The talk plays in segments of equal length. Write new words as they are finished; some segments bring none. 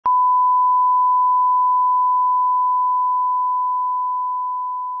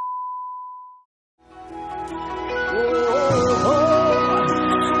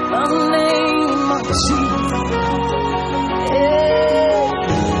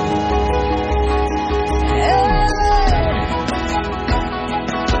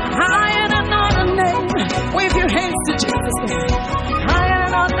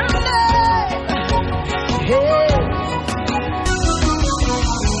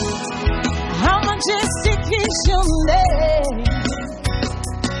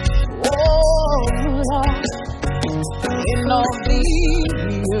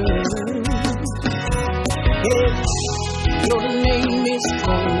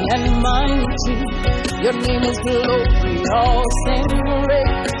strong and mighty. Your name is glorious and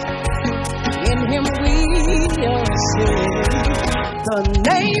great. In him we are saved. The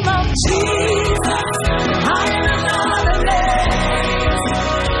name of Jesus, higher than other names.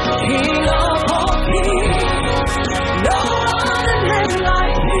 King of all kings, no other name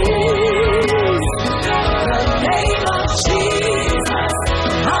like his. The name of Jesus,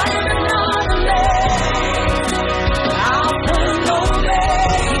 higher than other names. Alpha and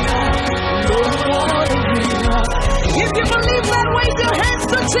Omega, no other name. If you believe that, raise your hands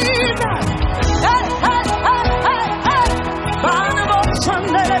to Jesus. Hey, hey, hey, hey, hey.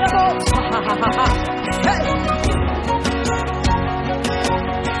 Hey.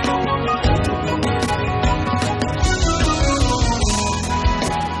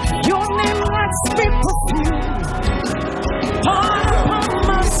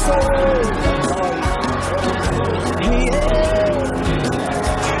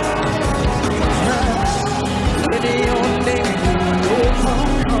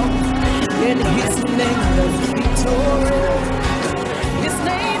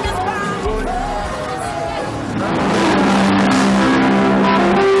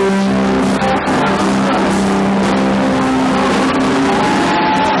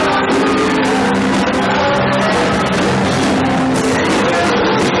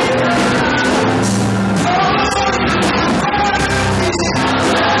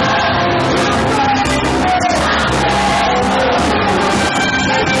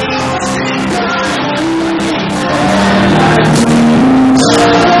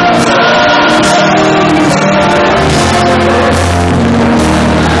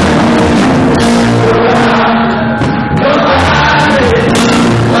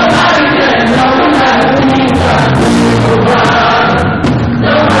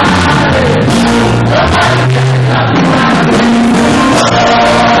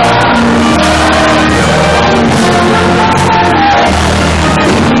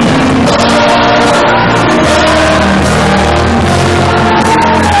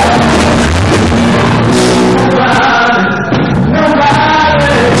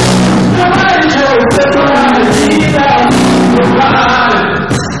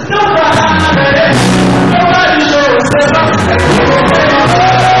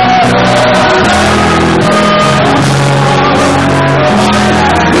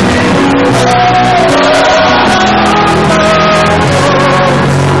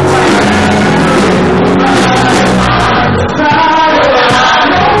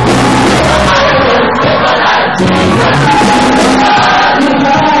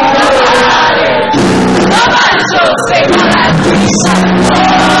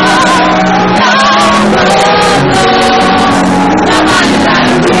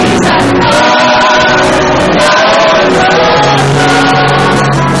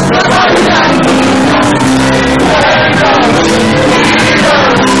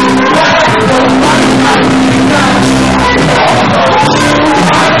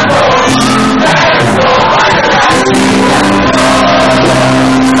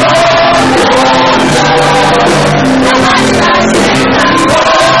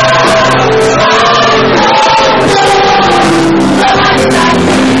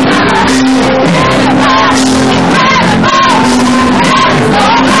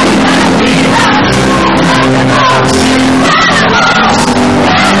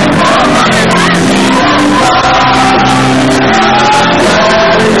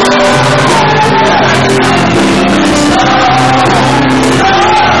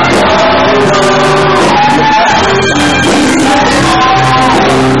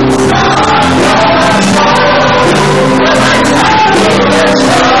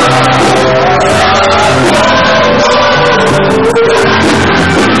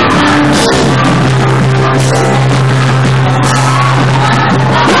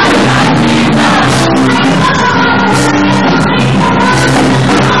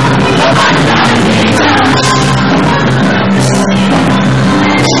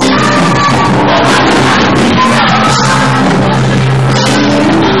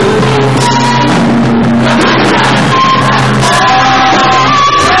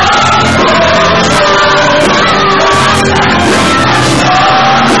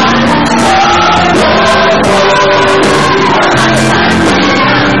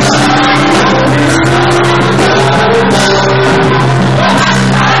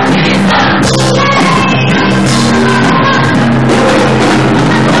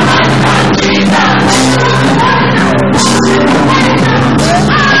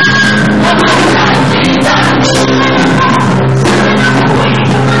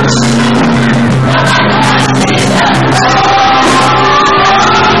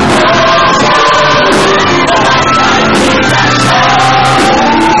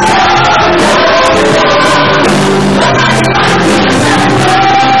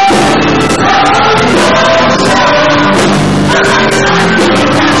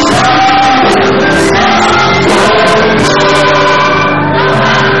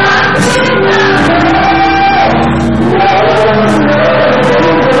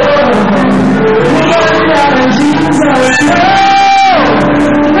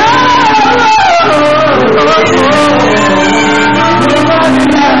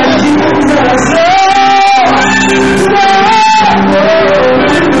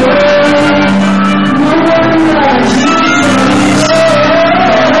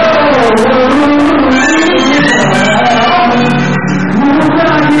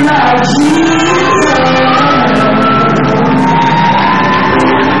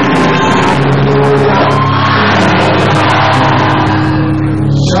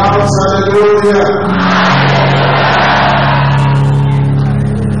 Hallelujah.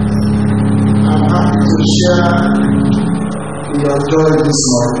 I'm happy to share your joy this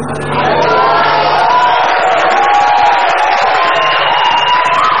morning.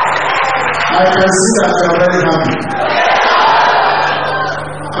 I can see that you are very happy.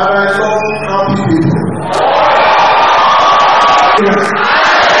 And I love happy people.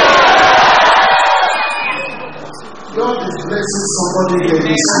 God is blessing somebody here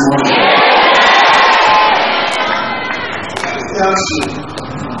this morning. Yes, if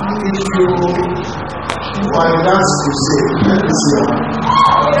you are in that crusade, let me see you.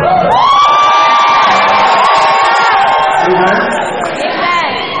 Amen.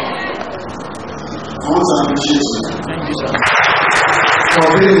 I want to appreciate you. Thank you, sir. For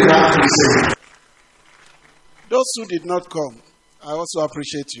being in that crusade. Those who did not come, I also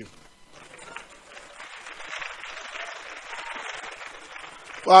appreciate you.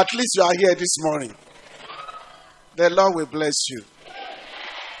 Well, at least you are here this morning. The Lord will bless you.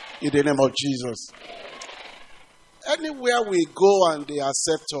 In the name of Jesus. Anywhere we go and they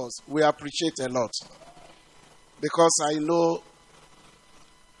accept us, we appreciate a lot. Because I know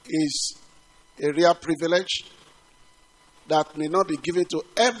it's a real privilege that may not be given to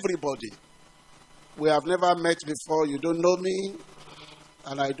everybody. We have never met before. You don't know me,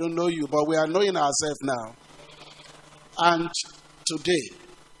 and I don't know you, but we are knowing ourselves now. And today,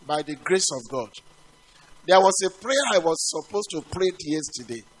 by the grace of God, there was a prayer I was supposed to pray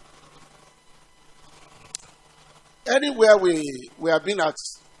yesterday. Anywhere we have been at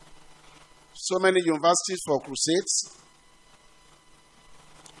so many universities for crusades,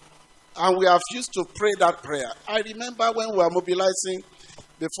 and we have used to pray that prayer. I remember when we were mobilizing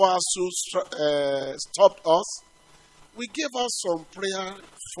before ASU stopped us, we gave us some prayer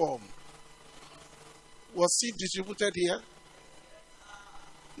form. Was it distributed here?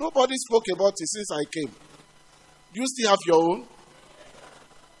 Nobody spoke about it since I came. Do you still have your own?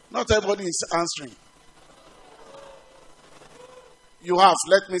 Not everybody is answering. You have.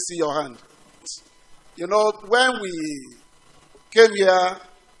 Let me see your hand. You know, when we came here,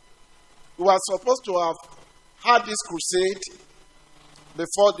 we were supposed to have had this crusade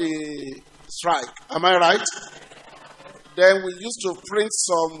before the strike. Am I right? Then we used to print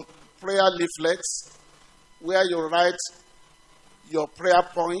some prayer leaflets where you write your prayer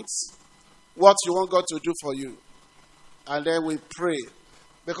points, what you want God to do for you. And then we pray.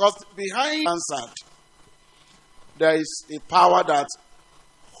 Because behind answered, there is a power that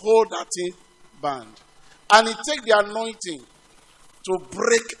holds that thing bound. And it takes the anointing to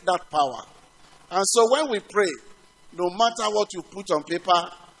break that power. And so when we pray, no matter what you put on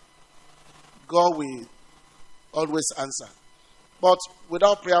paper, God will always answer. But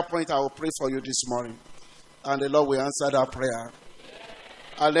without prayer point, I will pray for you this morning. And the Lord will answer that prayer.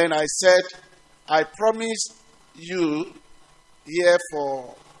 And then I said, I promised you here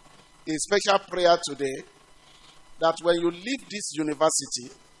for a special prayer today that when you leave this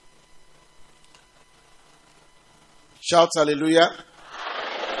university, shout hallelujah.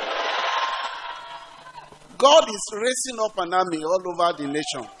 God is raising up an army all over the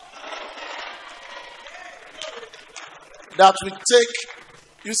nation that will take,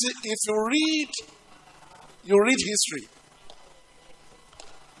 you see, if you read history,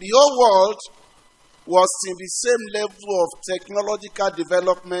 the whole world was in the same level of technological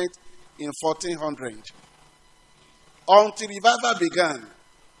development in 1400 until revival began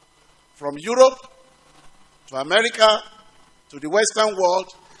from Europe to America to the Western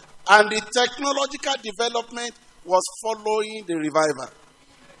world, and the technological development was following the revival.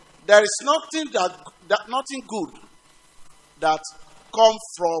 There is nothing nothing good that comes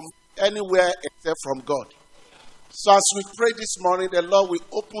from anywhere except from God. So as we pray this morning, the Lord will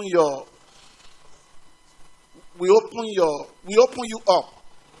open you up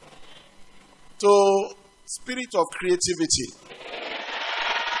to spirit of creativity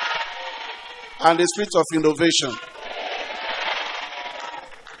and the spirit of innovation.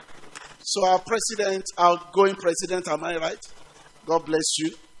 So our president, outgoing president, am I right? God bless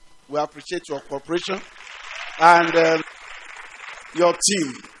you. We appreciate your cooperation and your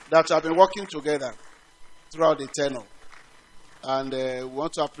team that have been working together throughout the tenure. And we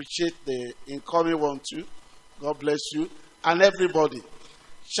want to appreciate the incoming one too. God bless you and everybody.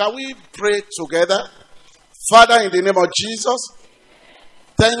 Shall we pray together? Father, in the name of Jesus,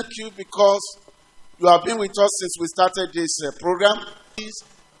 thank you because you have been with us since we started this program. This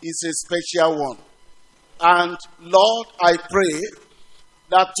is a special one. And Lord, I pray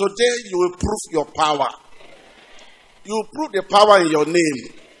that today you will prove your power. You will prove the power in your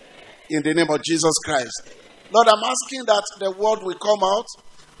name. In the name of Jesus Christ. Lord, I'm asking that the word will come out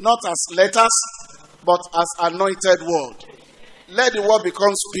not as letters, but as anointed word. Let the word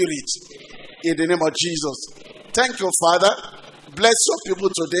become spirit in the name of Jesus. Thank you, Father. Bless your people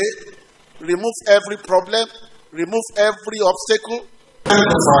today. Remove every problem. Remove every obstacle. Thank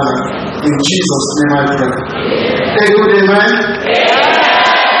you, Father. In Jesus' name I pray. Say good amen.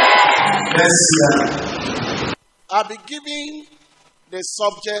 Let's see. I'll be giving the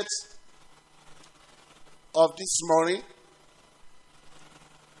subject of this morning,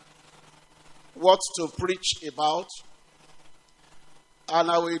 what to preach about,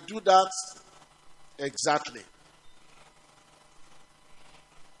 and I will do that exactly.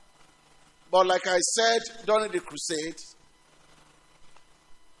 But like I said during the crusade,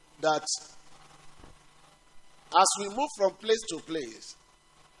 that as we move from place to place,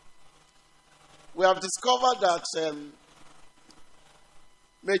 we have discovered that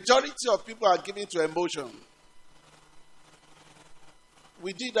majority of people are given to emotion.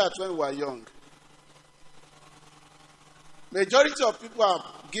 We did that when we were young. Majority of people are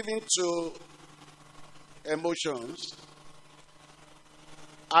given to emotions,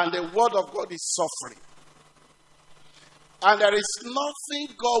 and the word of God is suffering. And there is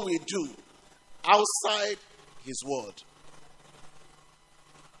nothing God will do outside his word.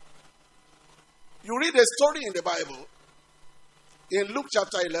 You read a story in the Bible, in Luke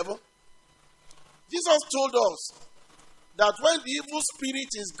chapter 11. Jesus told us that when the evil spirit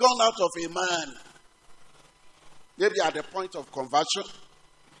is gone out of a man, maybe at the point of conversion,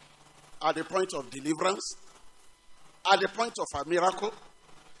 at the point of deliverance, at the point of a miracle,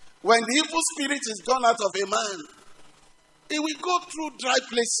 when the evil spirit is gone out of a man, he will go through dry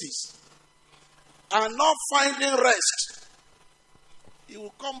places and not finding rest. He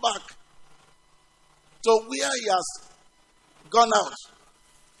will come back to where he has gone out.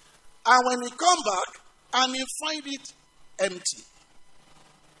 And when he come back and he find it empty.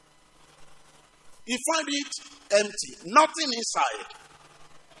 He find it empty, nothing inside.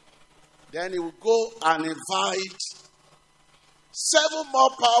 Then he will go and invite 7 more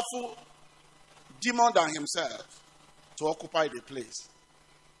powerful demons than himself to occupy the place.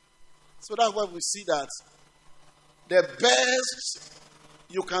 So that's why we see that the best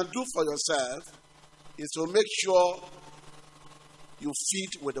you can do for yourself is to make sure you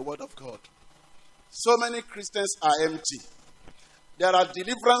feed with the word of God. So many Christians are empty. There are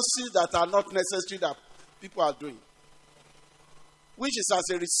deliverances that are not necessary that people are doing, which is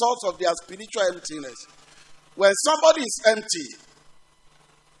as a result of their spiritual emptiness. When somebody is empty,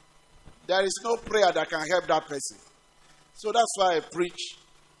 there is no prayer that can help that person. So that's why I preach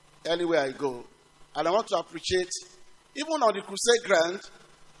anywhere I go. And I want to appreciate, even on the crusade ground,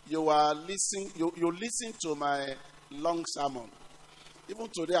 you listen to my long sermon. Even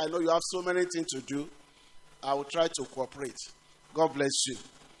today, I know you have so many things to do. I will try to cooperate. God bless you.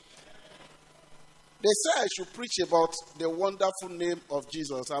 They say I should preach about the wonderful name of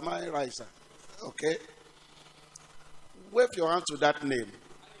Jesus. Am I right, sir? Okay. Wave your hand to that name.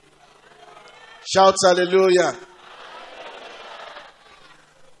 Shout hallelujah.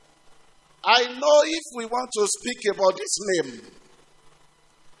 I know if we want to speak about this name,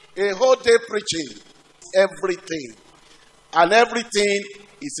 a whole day preaching, everything. And everything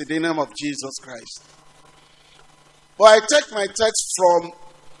is in the name of Jesus Christ. But I take my text from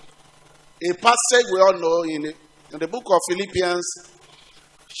a passage we all know in the book of Philippians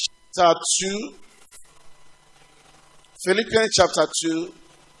chapter 2. Philippians chapter 2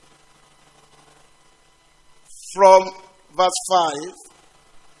 from verse 5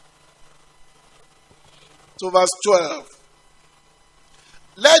 to verse 12.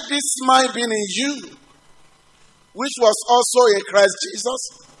 Let this mind be in you, which was also in Christ Jesus,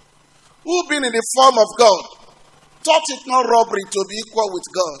 who being in the form of God, thought it not robbery to be equal with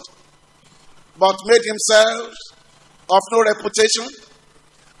God, but made himself of no reputation,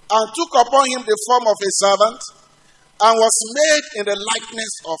 and took upon him the form of a servant, and was made in the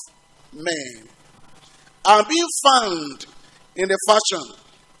likeness of men. And being found in the fashion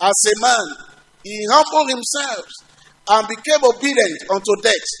as a man, he humbled himself and became obedient unto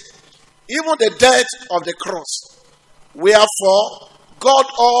death, even the death of the cross. Wherefore, God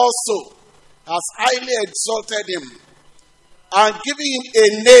also has highly exalted him and given him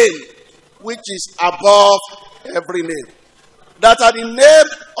a name which is above every name. That at the name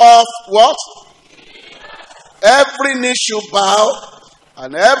of what? Every knee should bow,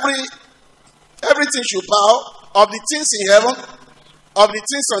 and everything should bow, of the things in heaven, of the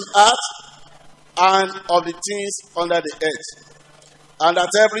things on earth, and of the things under the earth. And that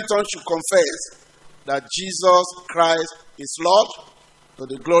every tongue should confess that Jesus Christ is Lord, to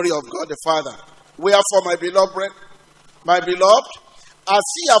the glory of God the Father. Wherefore, my beloved, as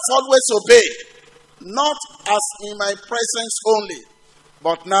ye have always obeyed, not as in my presence only,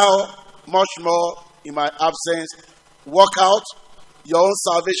 but now much more in my absence. Work out your own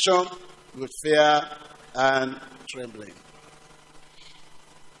salvation with fear and trembling.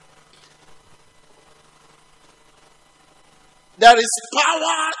 There is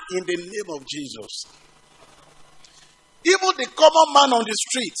power in the name of Jesus. Even the common man on the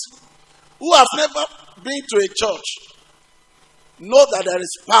street who has never been to a church know that there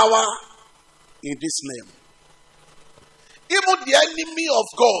is power in this name. Even the enemy of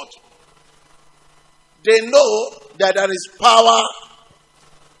God, they know that there is power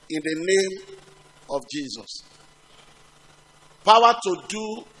in the name of Jesus. Power to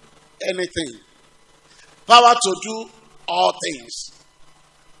do anything. Power to do all things.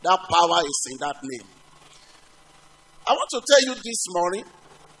 That power is in that name. I want to tell you this morning,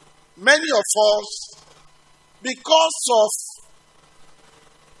 many of us, because of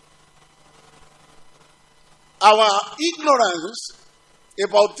our ignorance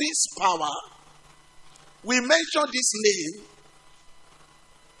about this power, we mention this name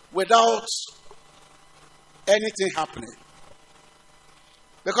without anything happening.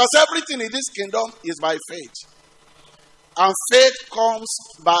 Because everything in this kingdom is by faith. And faith comes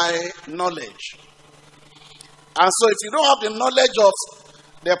by knowledge. And so if you don't have the knowledge of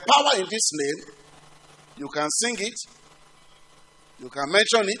the power in this name, you can sing it, you can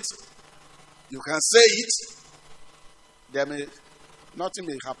mention it, you can say it, nothing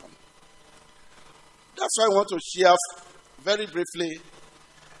may happen. That's why I want to share very briefly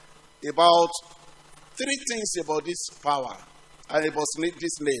about three things about this power and about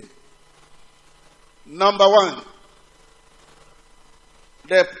this name. Number one,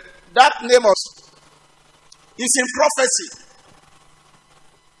 that name is in prophecy.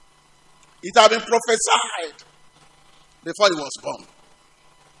 It had been prophesied before he was born.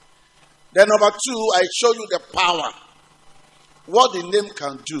 Then number two, I show you the power, what the name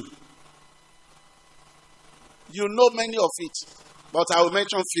can do. You know many of it, but I will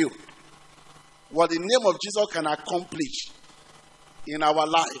mention few. What the name of Jesus can accomplish in our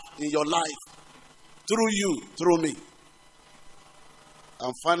life, in your life, through you, through me.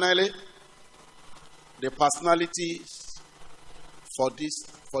 And finally, the personalities for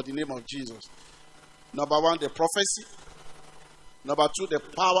the name of Jesus. Number one, the prophecy. Number two, the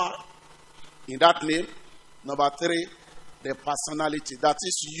power in that name. Number three, the personality. That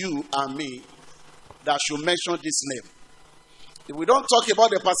is you and me that should mention this name. If we don't talk about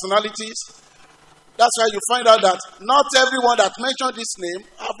the personalities, that's why you find out that not everyone that mentioned this name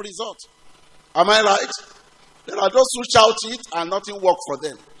have results. Am I right? There are those who shout it and nothing works for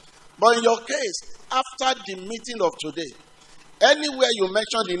them. But in your case, after the meeting of today, anywhere you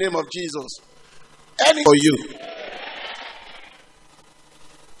mention the name of Jesus, any for you.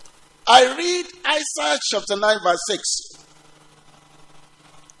 I read Isaiah chapter 9 verse 6.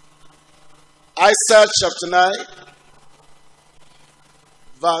 Isaiah chapter 9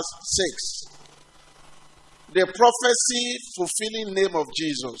 verse 6. The prophecy fulfilling name of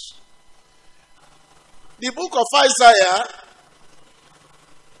Jesus. The book of Isaiah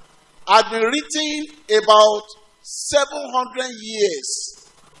had been written about 700 years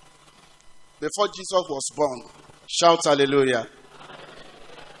before Jesus was born. Shout hallelujah.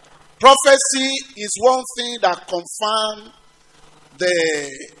 Prophecy is one thing that confirms this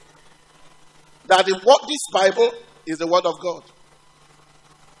Bible is the word of God.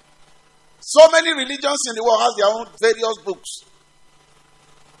 So many religions in the world have their own various books.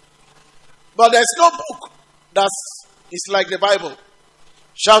 But there's no book that is like the Bible.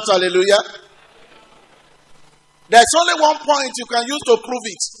 Shout hallelujah. There's only one point you can use to prove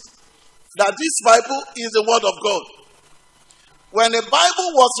it. That this Bible is the word of God. When the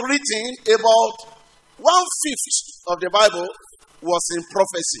Bible was written, about 1/5 of the Bible was in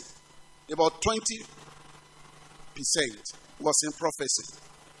prophecy. About 20% was in prophecy.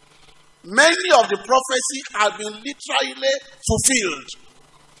 Many of the prophecy have been literally fulfilled.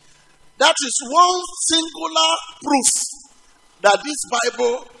 That is one singular proof that this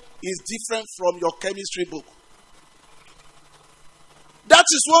Bible is different from your chemistry book. That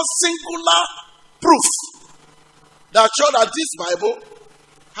is one singular proof that shows that this Bible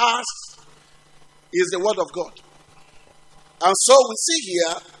is the word of God. And so we see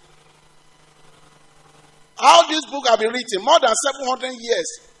here how this book has been written more than 700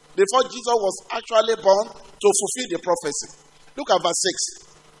 years before Jesus was actually born to fulfill the prophecy. Look at verse 6.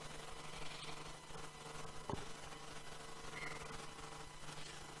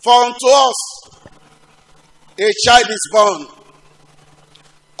 For unto us a child is born,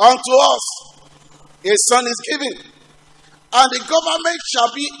 unto us a son is given, And the government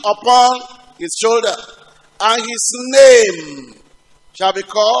shall be upon his shoulder. And his name shall be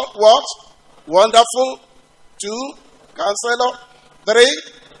called what? Wonderful. 2, Counselor. 3,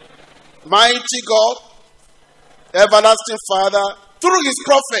 Mighty God. Everlasting Father. Through his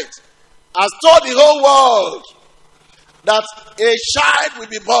prophet, has told the whole world that a child will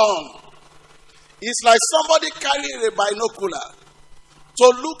be born. It's like somebody carrying a binocular to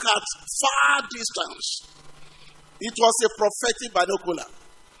look at far distance. It was a prophetic binocular.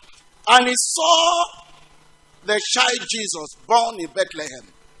 And he saw the child Jesus born in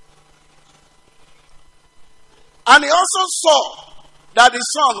Bethlehem. And he also saw that the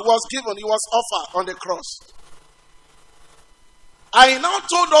son was given, he was offered on the cross. And he now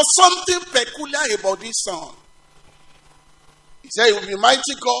told us something peculiar about this son. He said he will be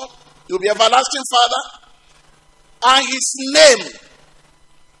mighty God, he will be everlasting Father, and his name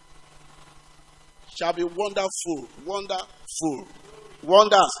shall be wonderful, wonderful,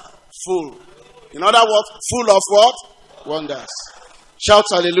 wonderful. In other words, full of what? Wonders. Shout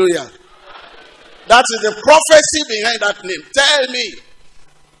hallelujah. That is the prophecy behind that name. Tell me,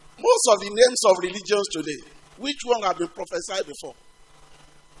 most of the names of religions today, which one have been prophesied before?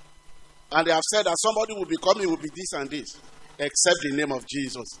 And they have said that somebody will be coming, will be this and this, except the name of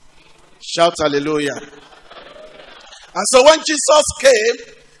Jesus. Shout hallelujah. And so when Jesus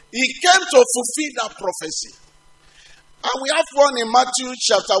came, he came to fulfill that prophecy. And we have one in Matthew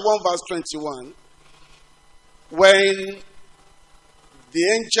chapter 1 verse 21. When the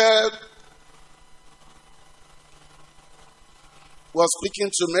angel was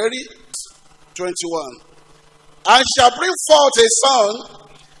speaking to Mary, 21. And shall bring forth a son,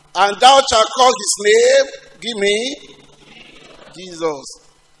 and thou shalt call his name, give me, Jesus.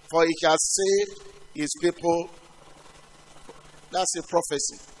 For he shall save his people. That's a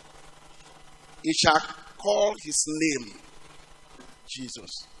prophecy. He shall call his name,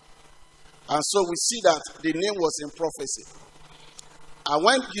 Jesus. And so we see that the name was in prophecy. And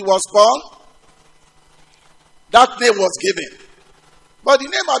when he was born, that name was given. But the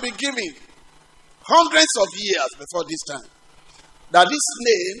name had been given hundreds of years before this time. That this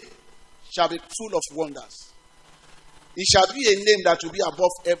name shall be full of wonders. It shall be a name that will be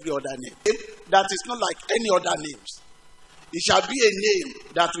above every other name. That is not like any other names. It shall be a name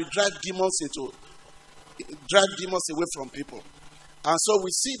that will drive demons away from people. And so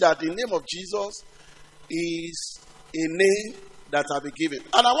we see that the name of Jesus is a name that will be given.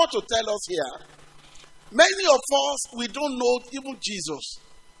 And I want to tell us here, many of us, we don't know even Jesus.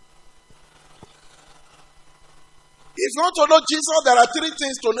 If you want to know Jesus, there are 3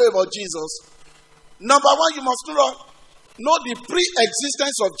 things to know about Jesus. Number 1, you must know the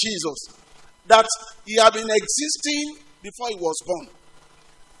pre-existence of Jesus. That he had been existing before he was born.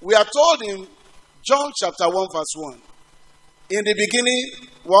 We are told in John chapter 1 verse 1. In the beginning,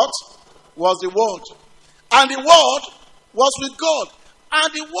 what? Was the Word. And the Word was with God.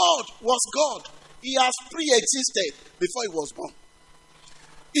 And the Word was God. He has pre-existed before he was born.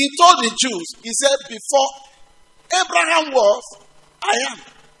 He told the Jews, he said, before Abraham was, I am.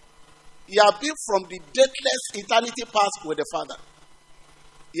 He had been from the deathless eternity past with the Father.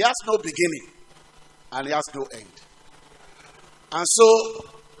 He has no beginning and he has no end. And so,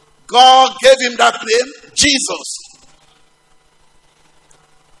 God gave him that name, Jesus.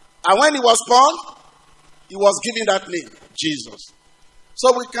 And when he was born, he was given that name, Jesus.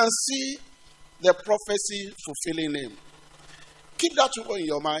 So we can see the prophecy fulfilling him. Keep that in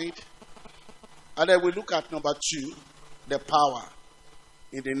your mind. And then we look at number 2, the power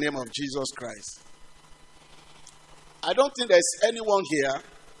in the name of Jesus Christ. I don't think there's anyone here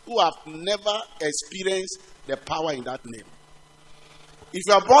who have never experienced the power in that name. If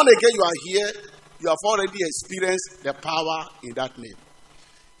you are born again, you are here, you have already experienced the power in that name.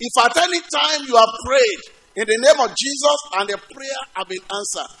 If at any time you have prayed in the name of Jesus and the prayer has been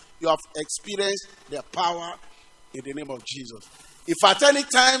answered, you have experienced the power in the name of Jesus. If at any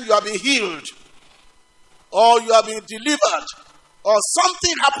time you have been healed, or you have been delivered, or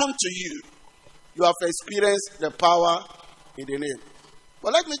something happened to you, you have experienced the power in the name.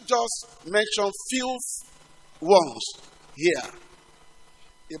 But let me just mention few ones here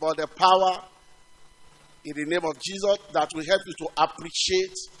about the power in the name of Jesus that will help you to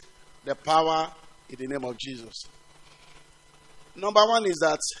appreciate the power in the name of Jesus. Number 1 is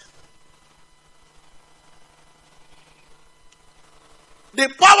that the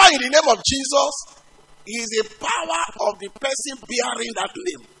power in the name of Jesus is the power of the person bearing that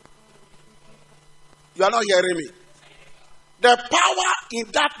name. You are not hearing me. The power in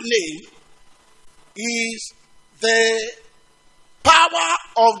that name is the power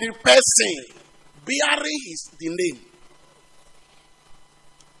of the person bearing the name.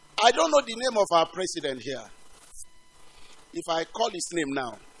 I don't know the name of our president here. If I call his name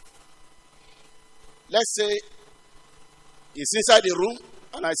now, let's say he's inside the room,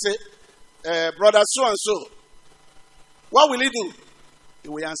 and I say, brother so and so, what will he do? He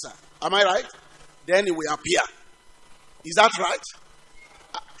will answer. Am I right? Then he will appear. Is that right?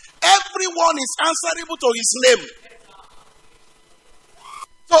 Everyone is answerable to his name.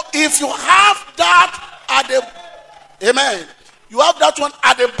 So if you have that at the, amen, you have that one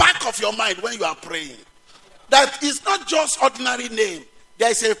at the back of your mind when you are praying. That is not just ordinary name. There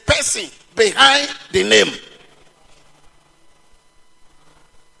is a person behind the name.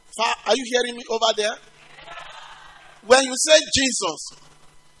 Are you hearing me over there? When you say Jesus,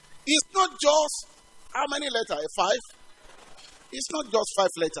 it's not just, how many letters? 5? It's not just 5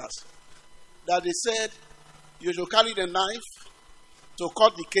 letters. That they said, you should carry the knife to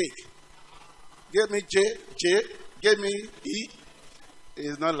cut the cake. Give me J, give me E.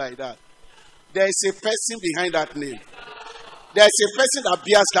 It's not like that. There is a person behind that name. There is a person that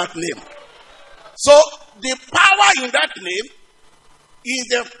bears that name. So the power in that name is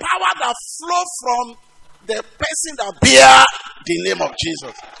the power that flows from the person that bears the name of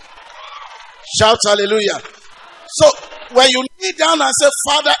Jesus. Shout hallelujah. So when you kneel down and say,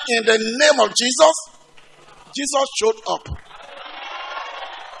 Father, in the name of Jesus, Jesus showed up.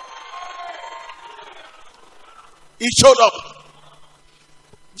 He showed up.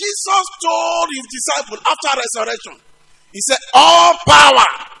 Jesus told his disciples after resurrection, he said, all power,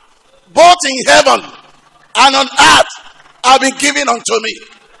 both in heaven and on earth, have been given unto me.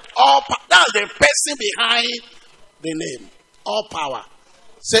 That's the person behind the name. All power.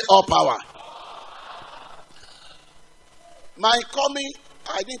 Say all power. My coming,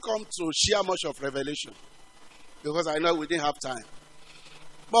 I didn't come to share much of revelation because I know we didn't have time.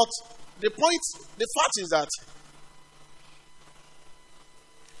 But the fact is that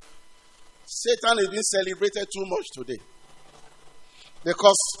Satan is being celebrated too much today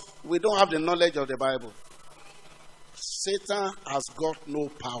because we don't have the knowledge of the Bible. Satan has got no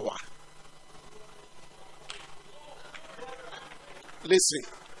power. Listen.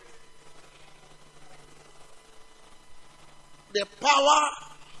 The power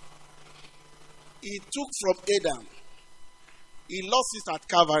he took from Adam, he lost it at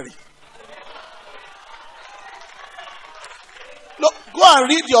Calvary. Look, go and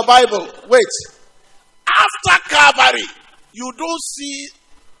read your Bible. Wait. After Calvary, you don't see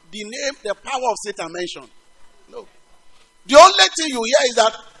the name, the power of Satan mentioned. No. The only thing you hear is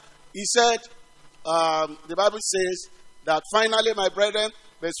that he said, the Bible says that finally, my brethren,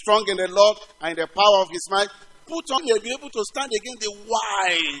 be strong in the Lord and in the power of his might. Put on, you'll be able to stand against the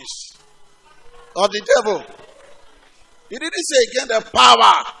wiles of the devil. He didn't say against the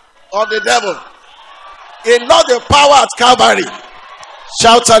power of the devil. He lost the power at Calvary.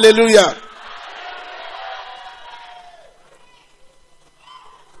 Shout hallelujah.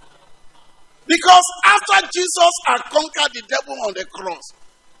 Because after Jesus had conquered the devil on the cross,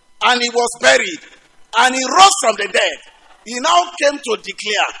 and he was buried, and he rose from the dead, he now came to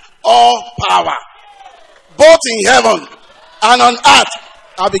declare all power, both in heaven and on earth,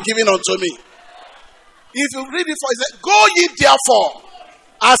 have been given unto me. If you read it, he said, go ye therefore,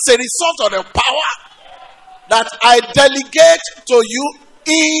 as a result of the power that I delegate to you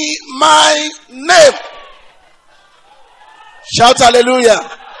in my name. Shout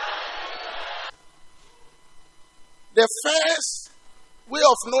hallelujah. The first way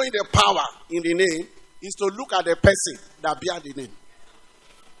of knowing the power in the name is to look at the person that bears the name.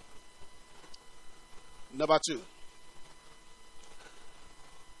 Number 2.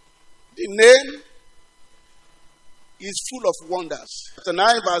 The name is full of wonders. Chapter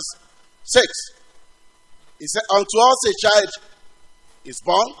 9 verse 6. He said, unto us a child is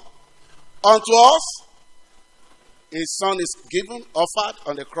born. Unto us a son is given, offered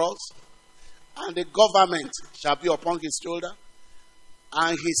on the cross. And the government shall be upon his shoulder.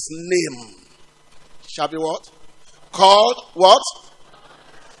 And his name shall be what? Called what?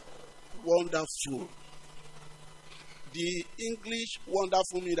 Wonderful. The English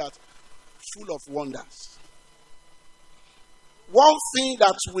wonderful means that full of wonders. One thing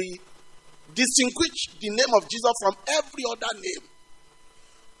that we distinguish the name of Jesus from every other name.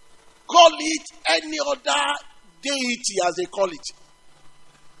 Call it any other deity as they call it.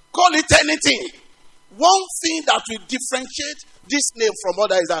 Call it anything. One thing that will differentiate this name from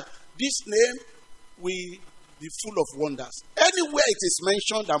others is that this name will be full of wonders. Anywhere it is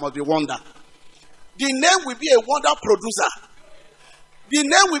mentioned, there must be wonder. The name will be a wonder producer. The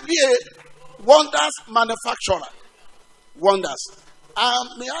name will be a wonders manufacturer. Wonders.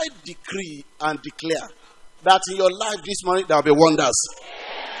 May I decree and declare that in your life this morning there will be wonders.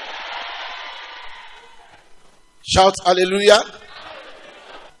 Shout hallelujah.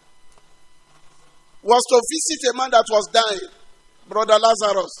 Was to visit a man that was dying, Brother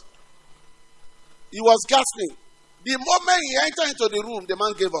Lazarus. He was gasping. The moment he entered into the room, the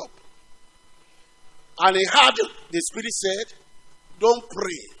man gave up. And he heard the Spirit said, don't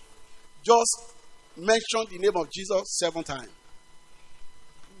pray. Just mention the name of Jesus 7 times.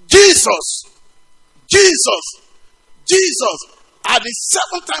 Jesus! Jesus! Jesus! At the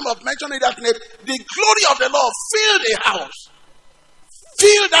 7th time of mentioning that name, the glory of the Lord filled the house.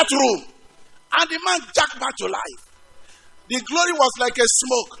 Filled that room. And the man jacked back to life. The glory was like a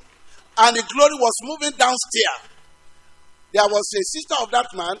smoke. And the glory was moving downstairs. There was a sister of that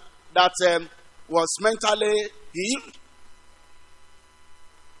man that was mentally healed,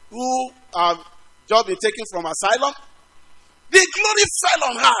 who just been taken from asylum. The glory fell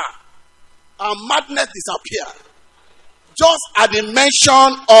on her. And madness disappeared. Just at the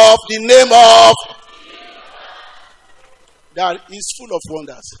mention of the name of, that is full of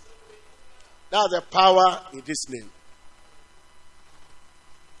wonders. That's the power in this name.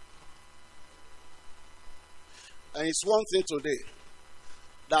 And it's one thing today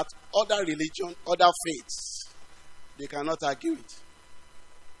that other religion, other faiths, they cannot argue it.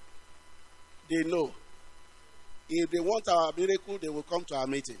 They know. If they want our miracle, they will come to our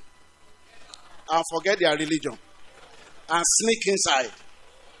meeting and forget their religion and sneak inside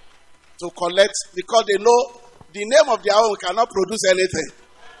to collect, because they know the name of their own cannot produce anything.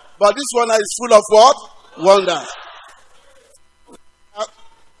 But this one is full of what? Wonders.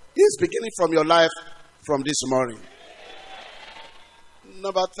 It's beginning from your life from this morning.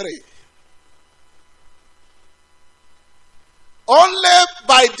 Number 3. Only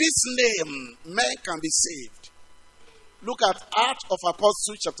by this name men can be saved. Look at Acts of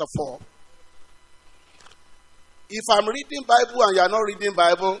Apostles chapter 4. If I'm reading Bible and you are not reading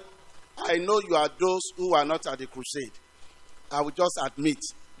Bible, I know you are those who are not at the crusade. I will just admit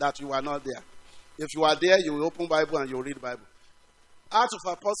that you are not there. If you are there, you will open Bible and you will read Bible. Acts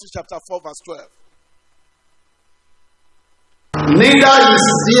of Apostles chapter 4 verse 12. Neither is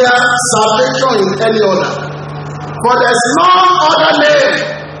there salvation in any other, for there is no other name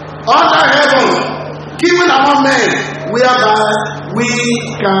under heaven given among men whereby we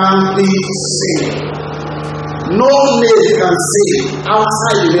can be saved. No name can save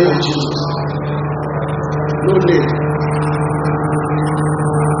outside the name of Jesus. No name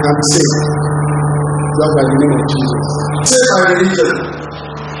can be saved just by the name of Jesus. Say by religion.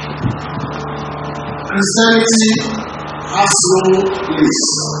 Christianity has no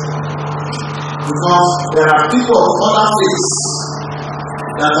place, because there are people of other faiths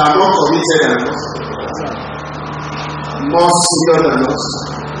that are more committed than us, more serious than us,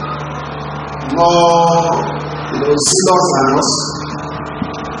 more serious than us.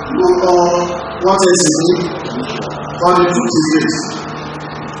 What else is it? But the truth is this: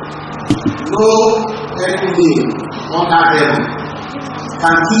 no earthly under heaven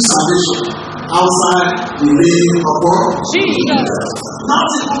can give salvation outside the name of God. Jesus. Not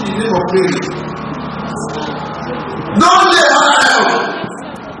even the name of Mary. No name under heaven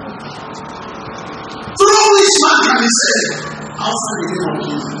through which man can be saved outside the name of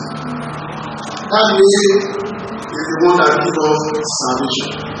Jesus. That name is the one that gives us salvation.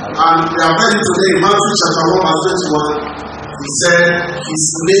 And we are ready today in Matthew chapter 1 verse 21. He said, his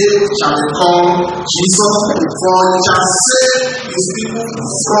name shall be called Jesus, for he shall save his people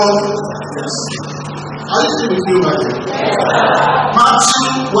from their sin. Are you still with me right here?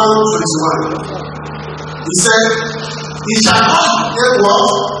 Matthew 1:21. He said, he shall call him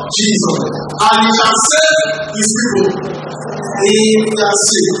what? Jesus, and he shall save his people in their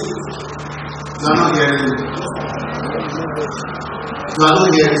sin. You are not hearing me. You are not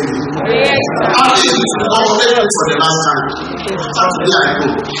hearing me. I think I will make it for the last time. After there I go.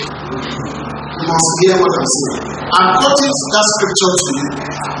 You must hear what I'm saying. I'm quoting that scripture to you.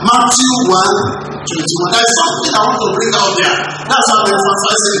 Matthew 1:21. There is something I want to bring out there. That's what I'm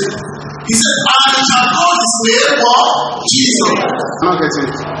emphasizing. He said, and he shall call his name what? Jesus. I'm not getting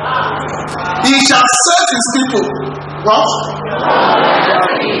it. He shall save his people. What?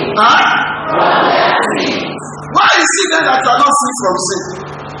 Huh? Why is it then that you are not free from sin?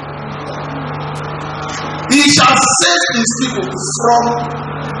 He shall save his people from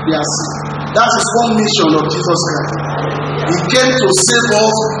their sin. That is one mission of Jesus Christ. He came to save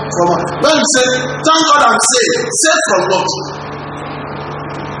us from. When you say, thank God I'm saved, saved from what?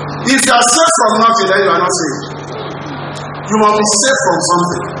 If you are saved from nothing, then you are not saved. You must be saved from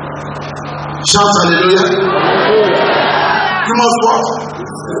something. Shout hallelujah. You must what?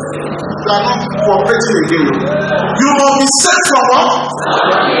 You are not cooperating again. You must be saved from what?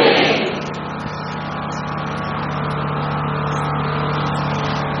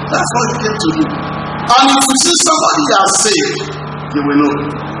 before he came to you. And if you see somebody you are saved, you will know.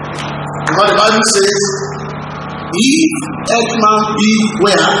 Because the Bible says, if Ekpoma be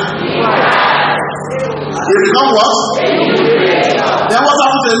where? They become what? Then what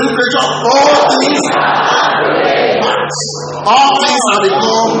happens to the new creature? All things are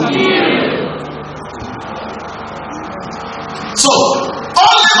become new. So,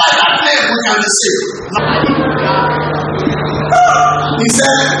 only by that name we can be saved. He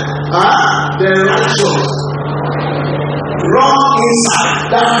said, the righteous run inside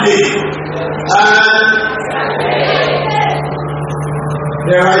that name. And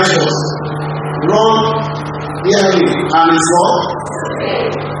the righteous run hearing and is what?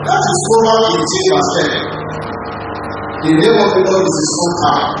 That is Proverbs 18 verse 10. The name of the Lord is his own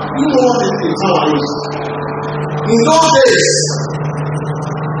power. You know what the power is? In those days,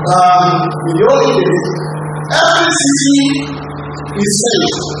 in the old days, every city is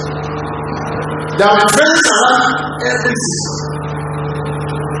saved. There are friends around every city.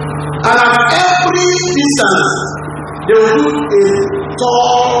 And at every distance, they will do a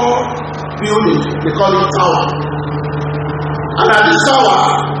tall building. They call it tower. And at this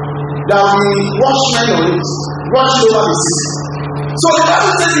tower, there will be watchmen on it, watching over the city. So the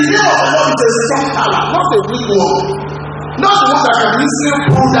Bible says the name of the Lord is a strong tower, not a weak one. Not the one that can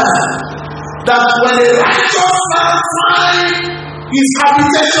easily pull down. That when a righteous man finds his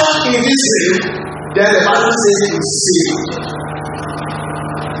habitation in this name, then the Bible says he is saved.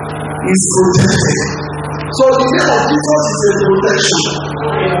 He is protected. So the name of Jesus is a protection.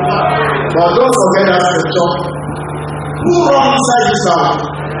 But don't forget that scripture. Who runs inside this tower?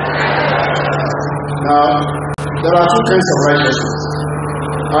 Now, there are two kinds of righteousness.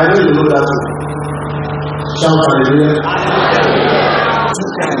 I know you know that too. Shout hallelujah. Two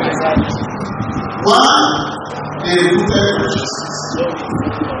kinds. One, a rooted righteousness.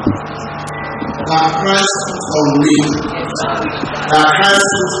 That Christ from me. That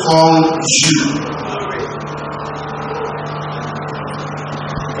Christ from you.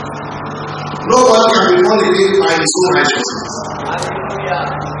 Nobody can be born again by his own righteousness.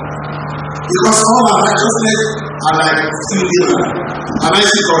 Because all our righteousness are like filthy. Am I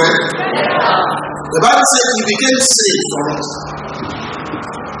saying correct? The Bible says he became saved for us.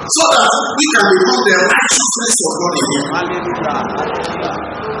 So that we can become the righteousness of God in him.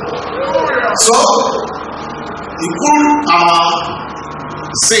 So, he pulled our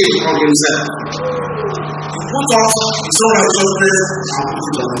sin from himself. He put us his own righteousness and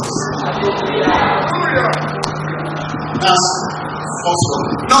put it on us. That's first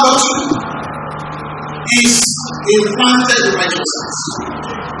one. Number two is implanted righteousness.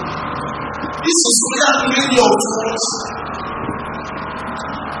 This is where many of us,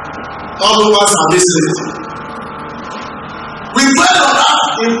 all of us are listening. We dwell on that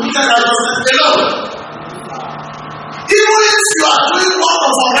imputed righteousness alone. Even if you are doing work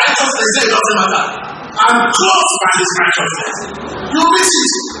of unrighteousness, it doesn't matter. I'm close by this righteousness. You miss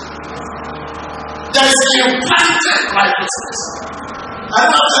it. There is an implanted righteousness. I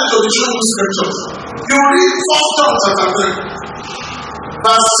have said to show you scriptures. You read 1 John chapter 3,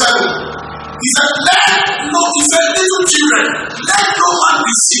 verse 7. He said, little children, let no man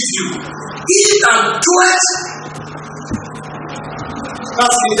deceive you. He that doeth.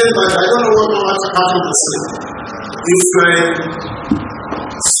 That's the end, but I don't know what happened to say. If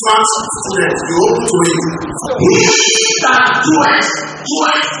smart student, you open to him. He that doeth,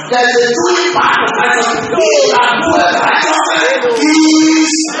 there is a doing part of righteousness. He that doeth righteousness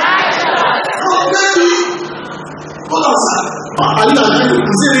is righteous. So maybe, hold on, sir. Are you agreeing?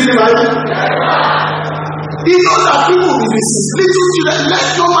 Is it really right? He knows that people will be deceived. Little children, let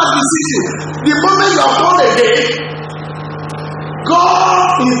no man deceive you. The moment you are born again, God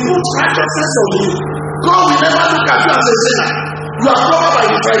will put righteousness on you. God will never look at you as a sinner. You are covered by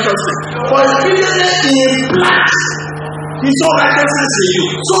his righteousness. But immediately he implants his own righteousness in you,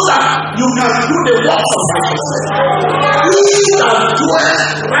 so that you can do the works of righteousness. He that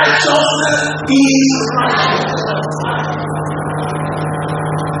doeth righteousness is righteous.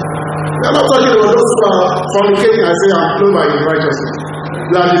 We are not talking about those who are fornicating and say, I'm clothed by his righteousness.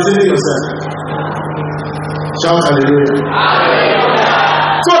 You are deceiving yourself. Shout hallelujah.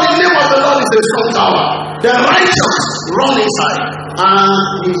 So the name of the Lord is a strong tower. The righteous run inside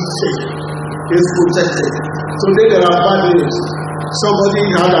and is safe. Is protected. Today there are bad news. Somebody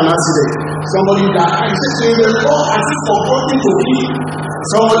had an accident. Somebody died. He said to him, oh, as if forgotten to kill.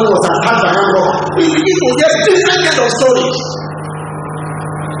 Somebody was attacked by a robber. We begin to get different kind of stories.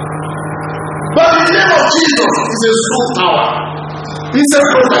 But the name of Jesus is a strong tower. It's a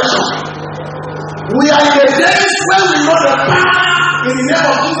protection. We are in the days when we know the power in the name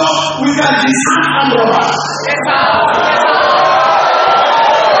of Jesus, we can disarm Ambrose.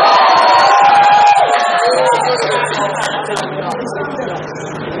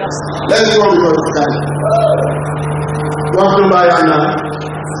 Let's go because of time. Welcome by Anna.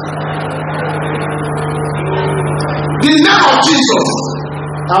 The name of Jesus,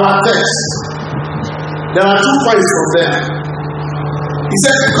 our text. There are 2 points from there. He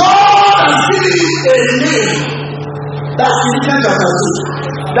said, God has given you a name. That's Philippians chapter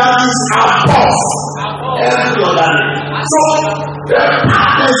 2. That is above every other name. So, there's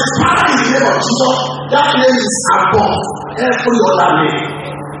power in the name of Jesus. That name is above every other name.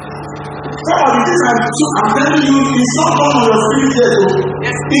 Some of the things I'm telling you is not done on your spirit yet.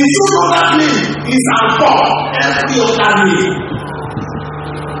 It's not that name is above every other name.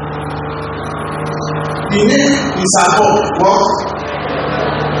 The name is above what?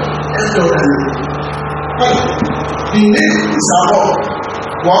 Every other name. The name is above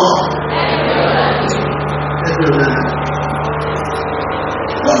what? Every other name.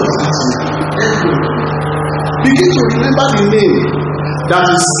 What does that mean? Every other name. Begin to remember the name that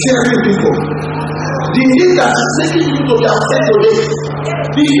is scaring people. The name that is making people to be afraid today.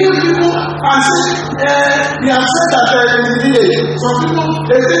 The name people are saying, we have said that in the village. Some people,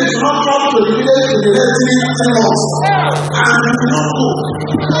 they say you should not travel to the village in the next 3 months. And you will not go.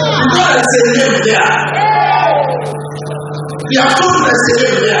 Because there is a name there. They have told you there is a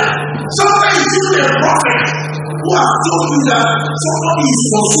name there. Sometimes you see a prophet who has told you that somebody is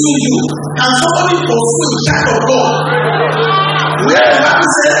pursuing you. And somebody pursuing the child of God. Where the Bible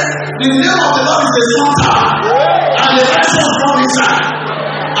says, the name of the Lord is a strong tower, and the righteous run inside,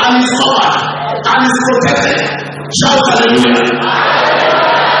 and is covered, and is protected. Shout hallelujah.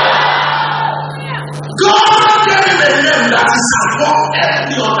 God gave him a name that is above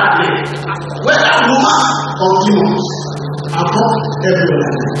every other name, whether woman or demon, above every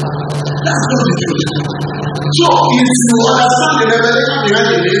other name. That's not the truth. So, if you understand the revelation behind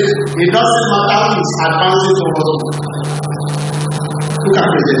the name, it doesn't matter who is advancing towards you. Look at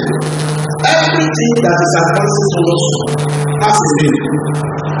me there. Everything that is advancing towards you has a name.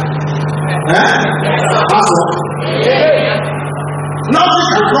 Has what? Nothing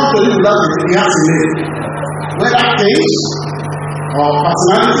can come to you without it has a name. Whether things or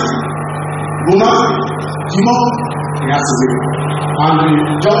personality, woman, demon, it has a name. And the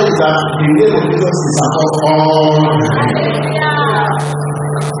joy is that the name of Jesus is above all.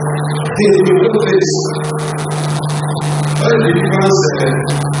 Things we will face. What is the difference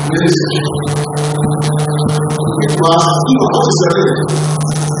ministry? It was what is your name?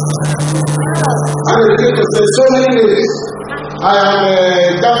 And the people say so many names. I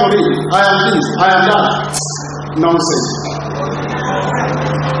am Catholic, I am this, I am that. Nonsense.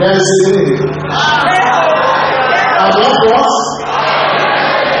 There is a name. And what was?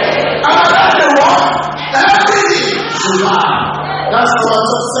 And that's the what? Everything should lie. That's the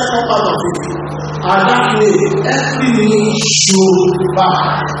second part of it. And that name, every knee should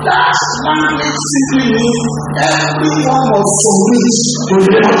bow. That language simply means everyone must submit to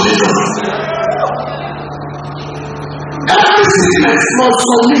the name of Jesus. Every sickness must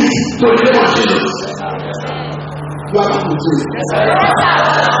submit to the name of Jesus. You are not to it.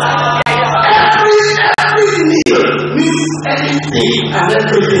 Every knee means anything and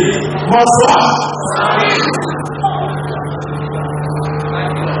everything must bow.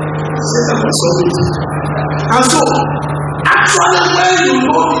 And so, actually, when you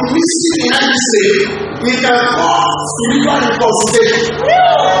know the mystery behind this name, we can call spiritual intoxication,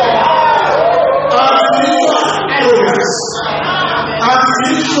 and spiritual arrogance, and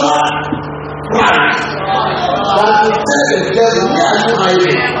spiritual pride. That will tell the devil, where are you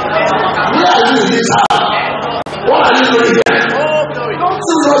hiding? Where are you in this house? What are you doing here? Don't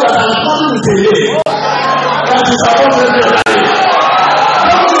you know that I'm coming with a name that is above every other name?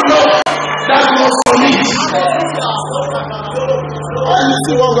 That was for me. And you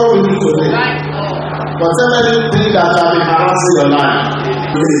see what God will do today. Whatever anything that has been harassing your life,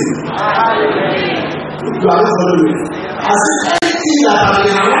 you are not following. I said anything that has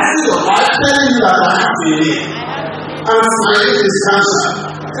been harassing your life, telling you that I have to live. And my name is cancer.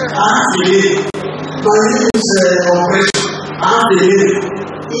 I have to live. My name is oppression. I have to live.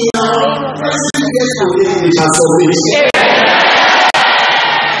 In our present day today, we shall submit.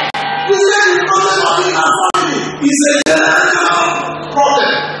 It's a general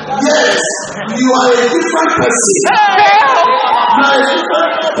problem. Yes, you are a different person. You are a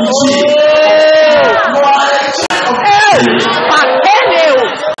different person. You are a child of God.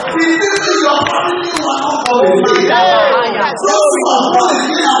 The people you are family who are not born again. Those who are born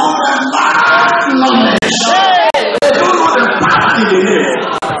again are not that bad knowledge. They don't know the path in the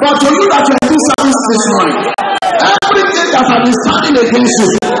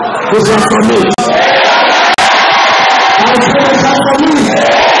praise for me. I praise for me.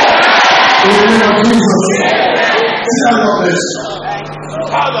 In the name of Jesus. This is not this.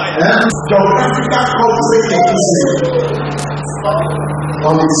 Geographical coverage of the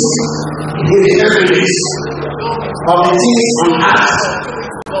heavens, of the things on earth,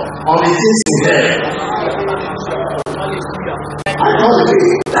 of the things in there. I know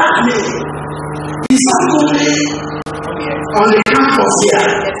that means it's not only on the campus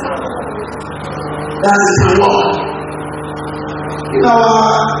here that it can work. In our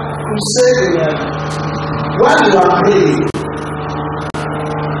crusade, while you are praying,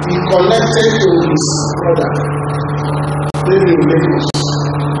 he connected to his brother, maybe in Lagos.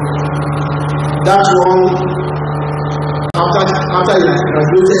 That one, after he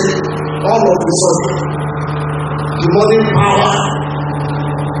graduated, all of a sudden, demonic power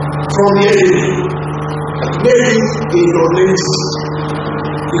from the enemy made him ignorant.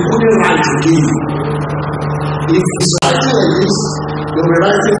 He couldn't write again. If he's writing like this, they will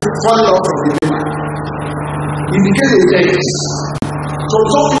write it fall off from the paper. He became a dentist. So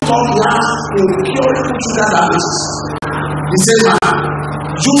some people have incurable sugar diabetes. He said, man,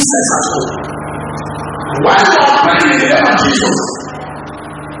 useless at all. Why you are praying in the name of Jesus?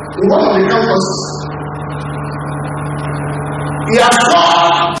 In one of the campuses, he has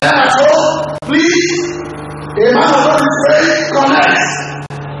called them at home, please, a man of God is praying, connect.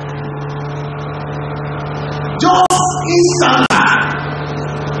 Just instantly,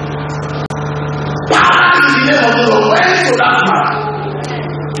 power in the name of the Lord went to that man,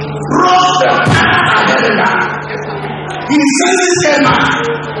 brought the power ahead of that. He senses came back.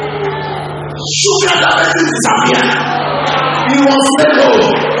 Sugar diabetes disappeared. He was made whole.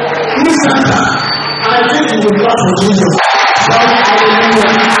 Instantly. I think he will clap for Jesus.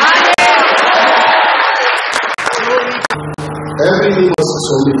 Everything was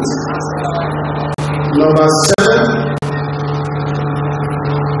submitted. Number 7.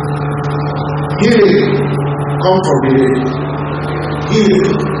 Healing. Come from healing.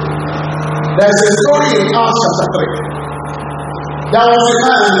 Healing. There's a story in Acts chapter 3. There was a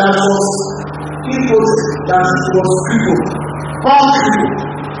man that was crippled.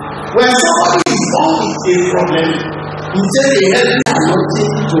 When somebody is born with a problem, he said they help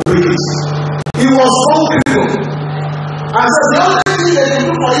anointing to raise. He was born crippled. And so the only thing they could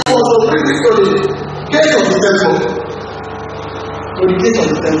do for him was to bring him to the gate of the temple. To the gate of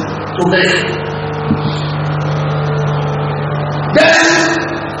the temple. To beg. Then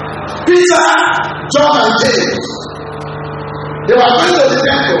Peter, John, and James, they were going to the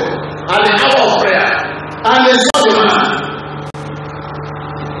temple at the hour of prayer, and they saw the man.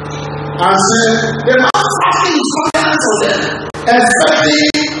 And said, the man asking his confidence of them,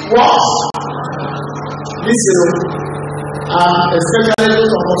 expecting what? Listen, especially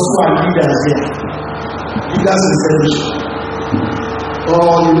those of us who are leaders here, leaders in fellowship.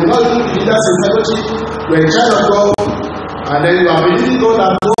 Or you may not be leaders in fellowship, you are a child of God, and then you are believing God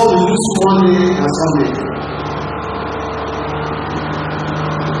that God will use you one day and someday.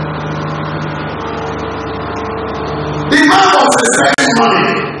 The man was expecting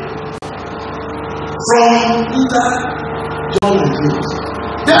money from Peter, John, and James.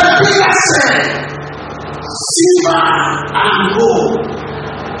 Then Peter said, silver and gold,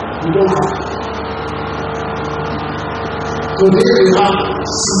 you don't have. Today we have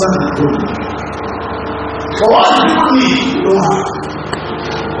silver and gold. For what you need, you don't have.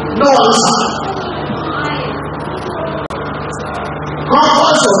 No answer. God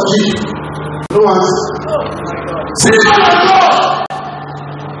wants your gift. No answer. Silver and gold.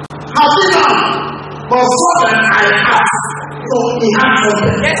 Have you done? But so that I have. So he has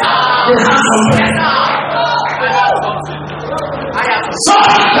something. He has something. So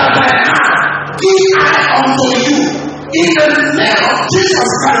that I have. Give I unto you. In the name of Jesus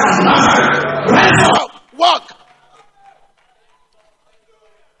Christ of Nazareth. Rise up. Walk.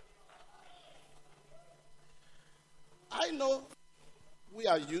 I know we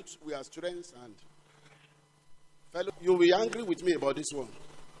are youth, we are students, and fellow, you'll be angry with me about this one.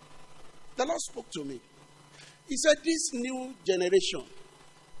 The Lord spoke to me. He said, this new generation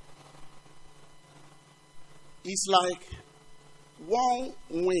is like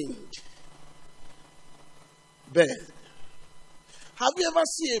one-winged bird. Have you ever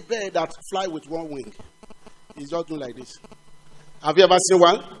seen a bird that fly with one wing? It's just doing like this. Have you ever seen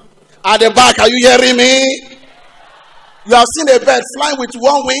one? At the back, are you hearing me? You have seen a bird flying with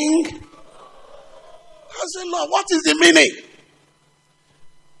one wing? I said, Lord, what is the meaning?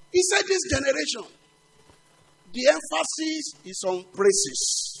 He said, this generation, the emphasis is on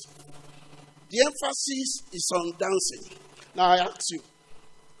praises. The emphasis is on dancing. Now I ask you,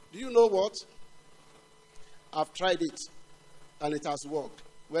 Do you know what? I've tried it, and it has worked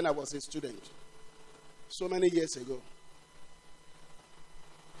when I was a student, so many years ago.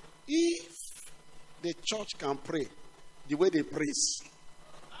 If the church can pray the way they praise,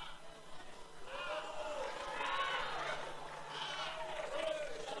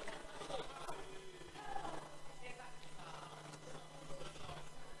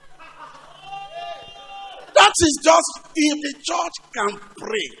 that is just if the church can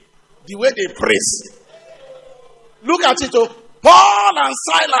pray the way they praise. Look at it, oh. Paul and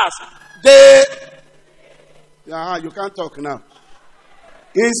Silas, you can't talk now.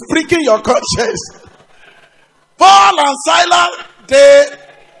 It's pricking your conscience. Paul and Silas, they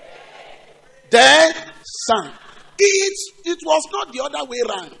sang. It was not the other way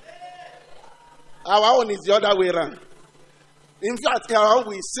around. Our own is the other way around. In fact, our own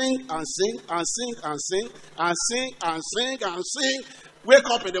we sing and sing and sing and sing and sing and sing and sing. Wake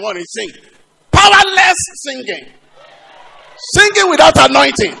up in the morning, sing. Powerless singing. Singing without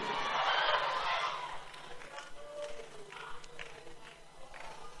anointing.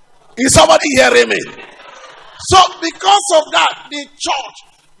 Is somebody hearing me? So because of that, the church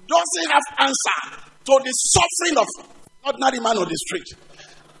doesn't have answer to the suffering of ordinary man on the street.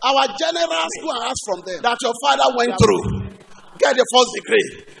 Our generals go and ask from them that your father went through. Get the first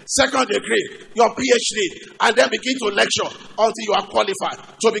degree, second degree, your PhD, and then begin to lecture until you are qualified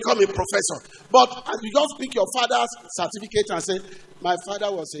to become a professor. But you just pick your father's certificate and say, my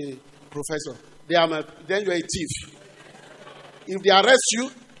father was a professor. Then you're a thief. If they arrest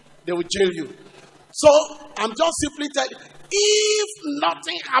you, they will jail you. So I'm just simply telling you, if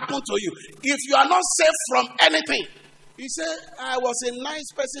nothing happened to you, if you are not safe from anything, he said, I was a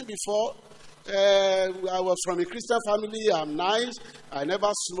nice person before. I was from a Christian family. I'm nice. I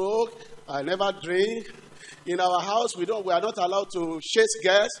never smoke. I never drink. In our house, we are not allowed to chase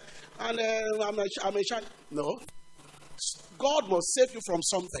guests. And I'm a child. No. God must save you from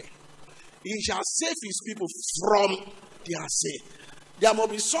something. He shall save his people from their sin. There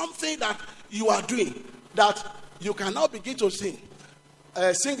must be something that you are doing that you cannot begin to sing.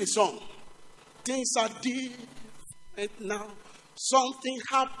 Sing the song. Things are different now. Something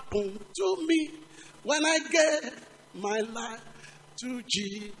happened to me when I gave my life to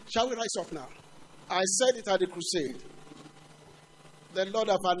Jesus. Shall we rise up now? I said it at the crusade. The Lord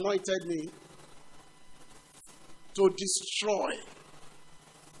have anointed me to destroy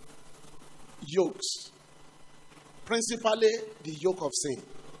yokes. Principally the yoke of sin.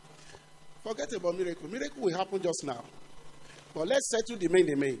 Forget about miracle. Miracle will happen just now. But let's settle the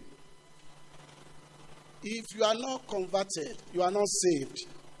main. If you are not converted, you are not saved,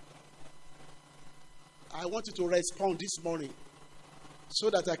 I want you to respond this morning so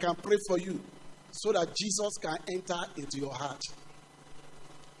that I can pray for you, so that Jesus can enter into your heart.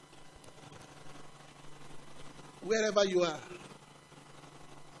 Wherever you are.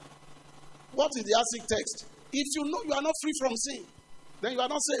 What is the ASIC text? If you know you are not free from sin, then you are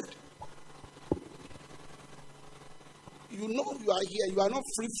not saved. You know you are here, you are not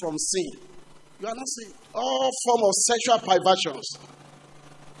free from sin. You are not saved. All form of sexual perversions.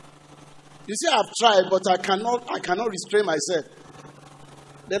 You see, I've tried, but I cannot restrain myself.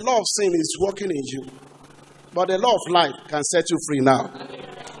 The law of sin is working in you. But the law of life can set you free now.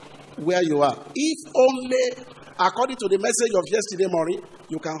 Where you are. If only, according to the message of yesterday morning,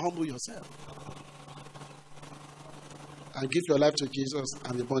 you can humble yourself. And give your life to Jesus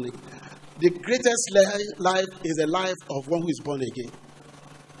and be born again. The greatest life is the life of one who is born again.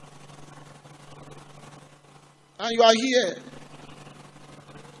 And you are here.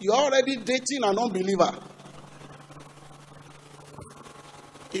 You are already dating an unbeliever.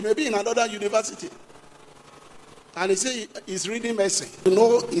 He may be in another university. And he says he's reading medicine. You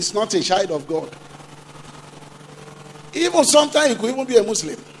know, he's not a child of God. Even sometimes he could even be a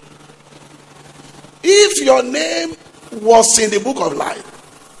Muslim. If your name was in the book of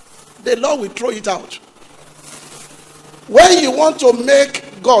life, the Lord will throw it out. When you want to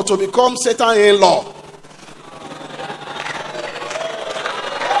make God to become Satan-in-law,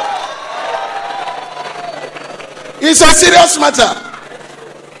 it's a serious matter.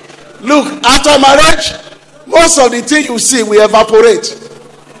 Look, after marriage, most of the things you see will evaporate.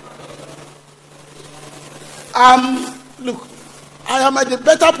 Look, I am at a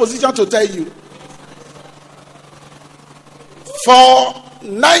better position to tell you. For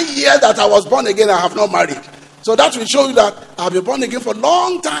 9 years that I was born again, I have not married. So that will show you that I've been born again for a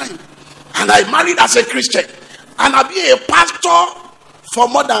long time. And I married as a Christian. And I've been a pastor for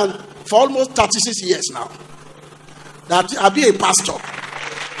almost 36 years now. That I'll be a pastor.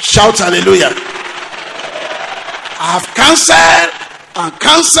 Shout hallelujah. I have counseled and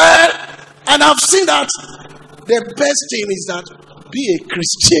cancel. And I've seen that the best thing is that be a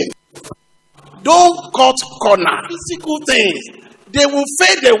Christian. Don't cut corner. Physical things, they will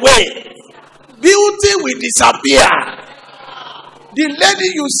fade away. Beauty will disappear. The lady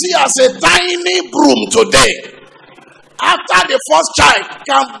you see as a tiny broom today, after the first child,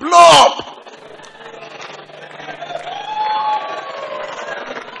 can blow up.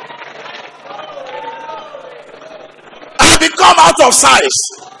 And become out of size.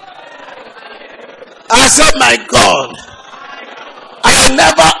 I said, my God, I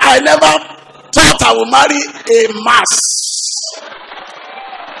never thought I would marry a mass.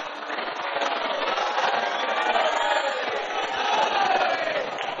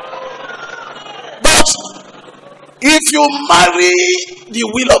 But if you marry the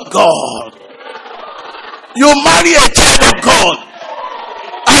will of God, you marry a child of God,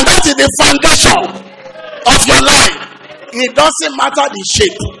 and that is the foundation of your life. It doesn't matter the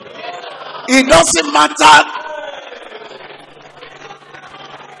shape. It doesn't matter.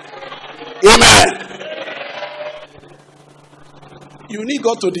 Amen. You need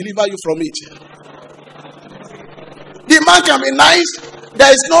God to deliver you from it. The man can be nice.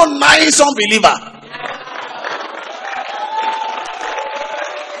 There is no nice unbeliever.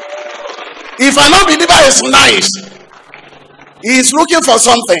 If an unbeliever is nice, he is looking for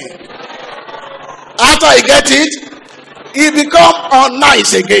something. After he gets it, he becomes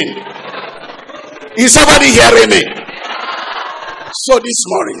unnice again. Is somebody hearing me? So this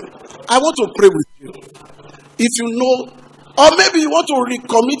morning, I want to pray with you. If you know, or maybe you want to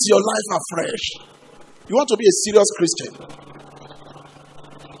recommit your life afresh. You want to be a serious Christian.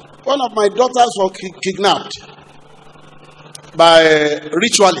 One of my daughters was kidnapped by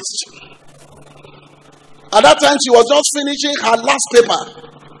ritualists. At that time, she was just finishing her last paper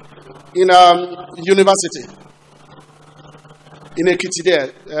in university. In Ekiti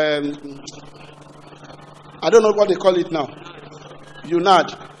there. I don't know what they call it now.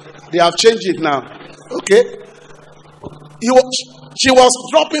 UNAD. They have changed it now. Okay? She was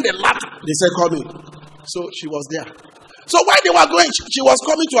dropping the ladder. They said, come in. So she was there. So while they were going, she was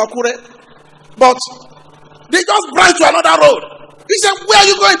coming to Akure. But they just branched to another road. He said, where are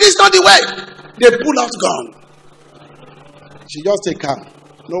you going? This is not the way. They pull out gun. She just take calm.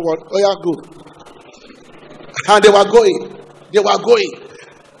 No what? Oh yeah, good. And they were going.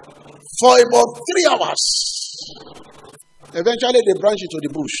 For about 3 hours. Eventually they branched into the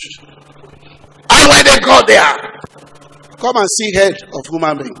bush. And when they got there, come and see head of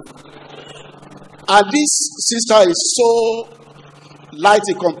human being. And this sister is so light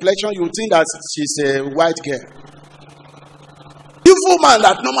in complexion, you think that she's a white girl. Evil man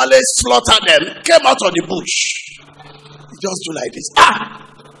that normally slaughter them came out of the bush. He just do like this.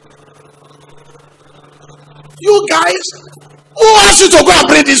 You guys, who asked you to go and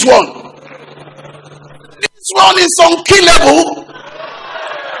bring this one? This one is unkillable.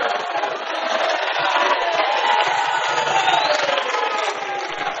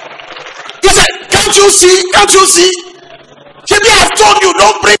 He said, can't you see? Maybe I've told you,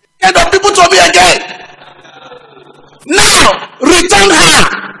 don't bring the kind of people to me again. Now, return her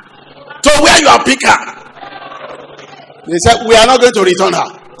to where you are picked her. They said, we are not going to return her.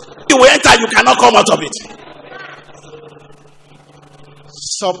 You will enter, you cannot come out of it.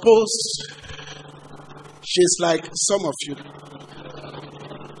 Suppose she's like some of you.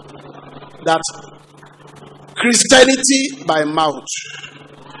 That Christianity by mouth,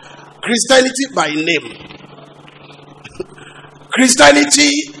 Christianity by name, Christianity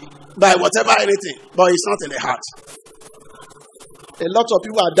by whatever anything, but it's not in the heart. A lot of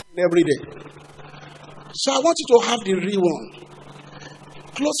people are dying every day. So I want you to have the real one.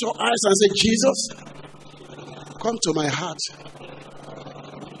 Close your eyes and say, Jesus, come to my heart.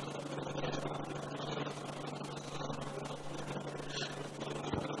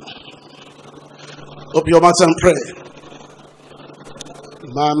 Open your mouth and pray.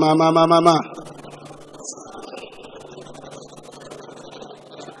 Mama.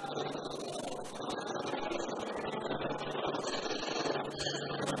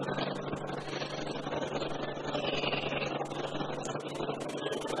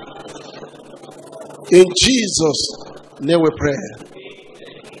 In Jesus' name we pray.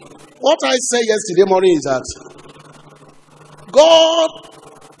 What I said yesterday morning is that God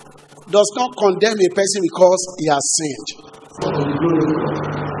does not condemn a person because he has sinned.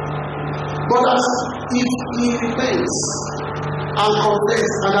 But as if he repents and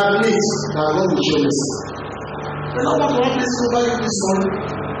confesses and admits that God will show mercy. The Lord wants to have this over you this morning.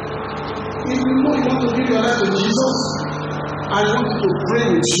 If you know you want to give your life to Jesus, I want you to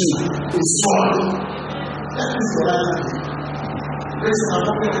pray with you this morning. That is the right thing. You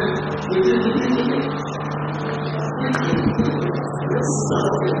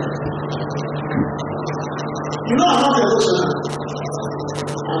know, I'm not emotional,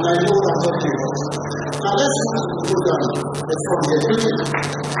 and I know what I'm talking about. Now let's go down. Let's come here.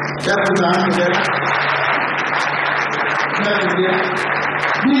 That's the hand there. That's there.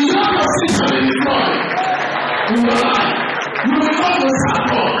 The young position in God in your life, you will not lose at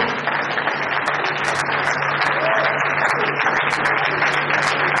all.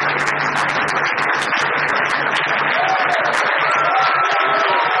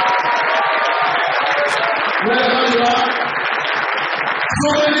 Wherever you are, so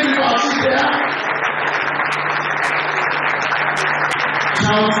many people are sitting there.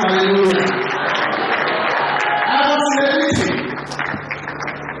 Shout hallelujah. I was in a meeting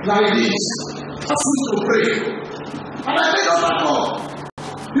like this, asking to pray. And I made up that call.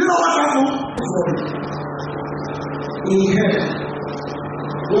 You know what happened? In heaven.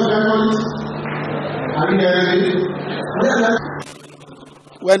 What happened? Are you hearing?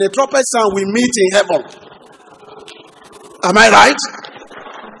 When the trumpet sound, we meet in heaven. Am I right?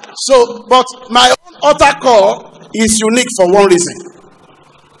 So, but my own altar call is unique for one reason.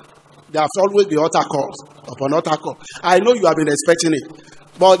 There have always been altar calls upon altar call. I know you have been expecting it.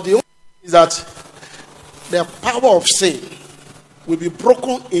 But the only thing is that the power of sin will be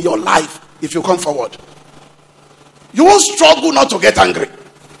broken in your life if you come forward. You won't struggle not to get angry.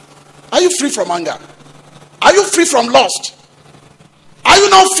 Are you free from anger? Are you free from lust? Are you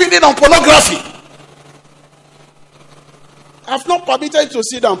not feeding on pornography? I've not permitted you to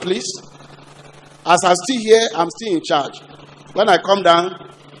sit down, please. As I'm still here, I'm still in charge. When I come down,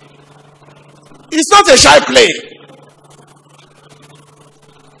 it's not a shy play.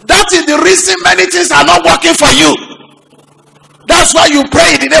 That is the reason many things are not working for you. That's why you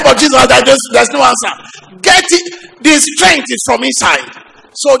pray in the name of Jesus. There's no answer. Get it. The strength is from inside.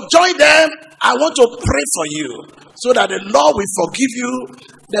 So join them. I want to pray for you so that the Lord will forgive you.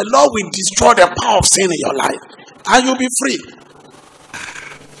 The Lord will destroy the power of sin in your life. And you'll be free.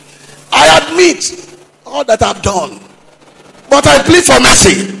 I admit all that I've done. But I plead for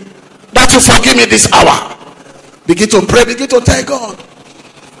mercy that you forgive me this hour. Begin to pray. Begin to tell God.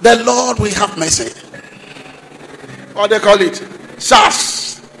 The Lord will have mercy. What they call it?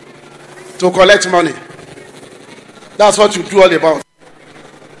 SARS. To collect money. That's what you do all about.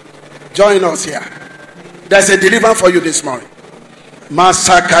 Join us here. There's a deliverance for you this morning.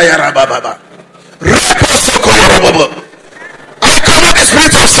 Masakaya rabababa. I command the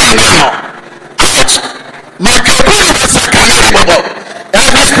spirit of sin now. Out.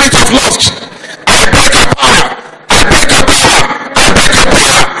 Every spirit of lust. I break up power. I break up power. I break up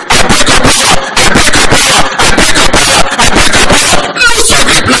power. I break up power. I break up power. I break up power. I break up power. Lose your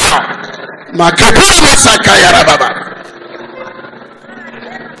grip now. Makapura masakaya rababa.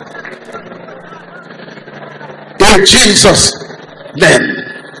 In Jesus' name.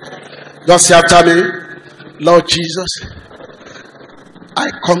 Just say after me, Lord Jesus, I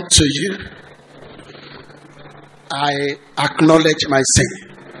come to you. I acknowledge my sin.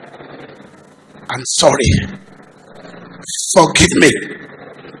 I'm sorry. Forgive me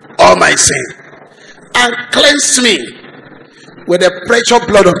all my sin and cleanse me with the precious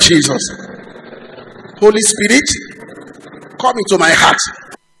blood of Jesus. Holy Spirit, come into my heart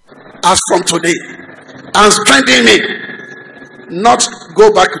as from today and strengthen me not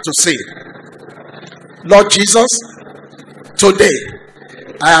go back to sin. Lord Jesus, today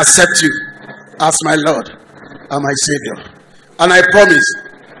I accept you as my Lord and my Savior, and I promise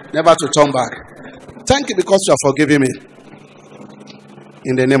never to turn back. Thank you because you are forgiving me.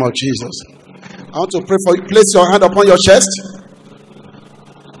 In the name of Jesus, I want to pray for you. Place your hand upon your chest.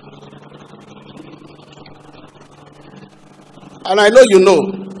 And I know you know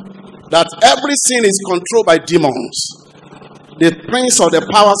that every sin is controlled by demons, the prince of the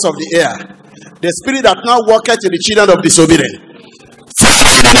powers of the air, the spirit that now worketh in the children of disobedience.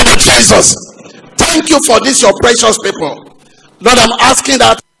 Father, in the name of Jesus, thank you for this, your precious people. Lord, I'm asking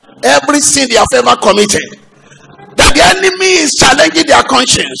that every sin they have ever committed, that the enemy is challenging their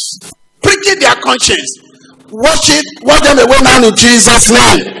conscience, pricking their conscience, wash them away now in Jesus'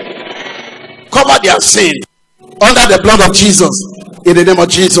 name. Cover their sin under the blood of Jesus, in the name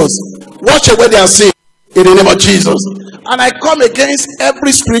of Jesus. Wash away their sin in the name of Jesus. And I come against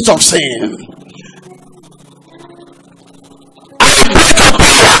every spirit of sin. I break a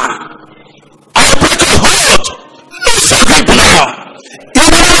power. I break a hold. Lose your grip now. In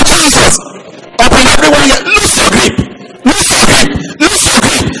the name of Jesus. Upon everyone here, lose your grip. Lose your grip. Lose your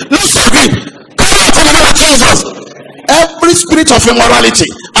grip. Lose your grip. Come out in the name of Jesus. Every spirit of immorality,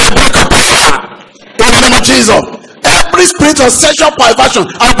 I break a power. In the name of Jesus. Every spirit spirit of sexual perversion,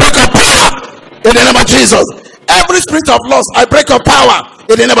 I break your power in the name of Jesus. Every spirit of lust, I break your power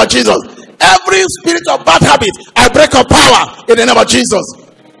in the name of Jesus. Every spirit of bad habit, I break your power in the name of Jesus.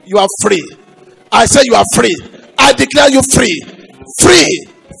 You are free. I say you are free. I declare you free. Free.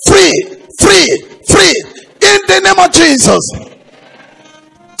 Free. Free. Free. In the name of Jesus.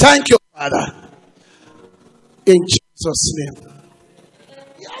 Thank you, Father. In Jesus' name.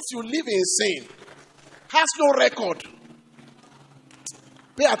 As you live in sin, has no record.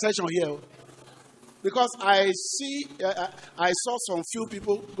 Pay attention here. Because I saw some few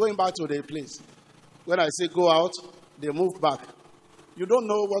people going back to their place. When I say go out, they move back. You don't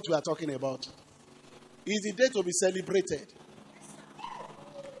know what we are talking about. It's the day to be celebrated.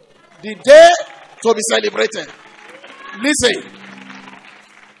 The day to be celebrated. Listen.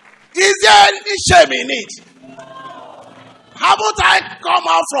 Is there any shame in it? Haven't I come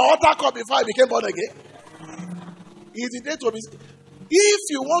out from altar call before I became born again? It's the day to be. If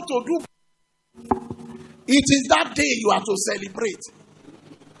you want to do, it is that day you have to celebrate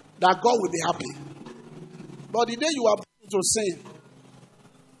that God will be happy. But the day you are born to sin,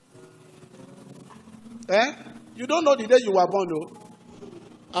 you don't know the day you were born, though.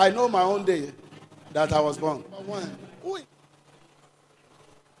 I know my own day that I was born.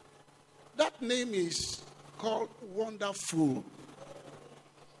 That name is called Wonderful.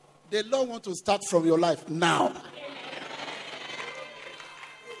 The Lord wants to start from your life now.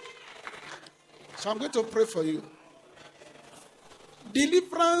 So I'm going to pray for you.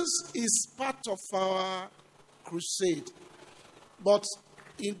 Deliverance is part of our crusade. But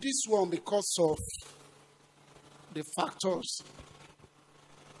in this one, because of the factors,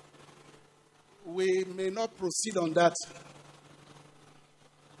 we may not proceed on that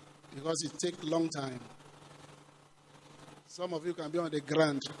because it takes a long time. Some of you can be on the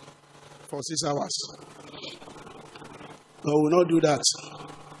ground for 6 hours. But we will not do that.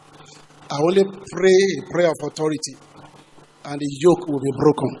 I only pray a prayer of authority and the yoke will be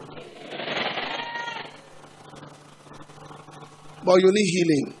broken. But you need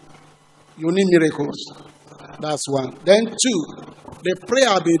healing. You need miracles. That's one. Then 2, the prayer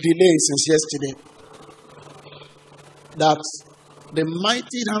has been delayed since yesterday. That the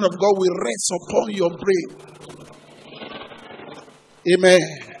mighty hand of God will rest upon your brain. Amen.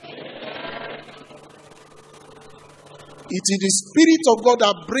 It is the Spirit of God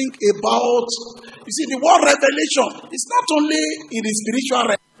that brings about. You see, the word revelation is not only in the spiritual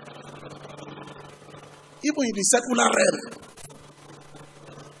realm, even in the secular realm.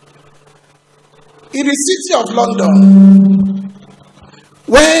 In the city of London,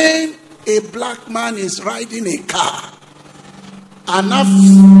 when a black man is riding a car, an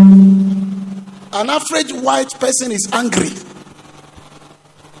average white person is angry.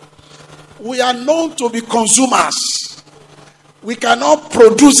 We are known to be consumers. We cannot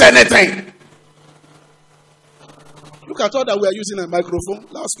produce anything. Look at all that we are using: a microphone,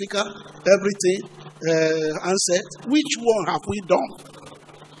 loudspeaker, everything, handset. Which one have we done?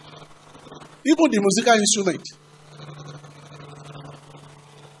 Even the musical instrument.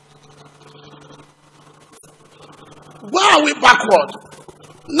 Why are we backward?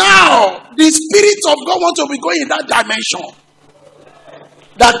 Now, the Spirit of God wants to be going in that dimension.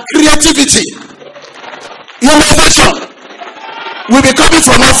 That creativity, innovation will be coming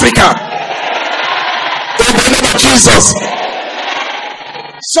from Africa. In the name of Jesus.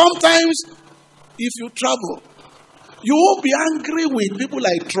 Sometimes, if you travel, you won't be angry with people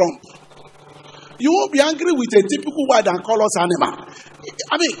like Trump. You won't be angry with a typical white and colors animal.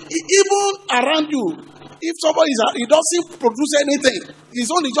 I mean, even around you, if somebody he doesn't produce anything, his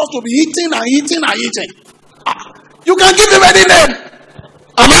own is just to be eating and eating and eating. You can give him any name.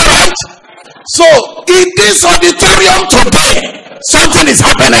 Am I right? So, in this auditorium today, something is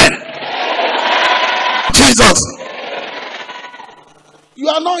happening. Jesus. You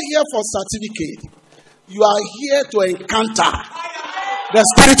are not here for certificate. You are here to encounter the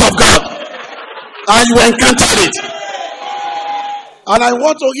Spirit of God. And you encountered it. And I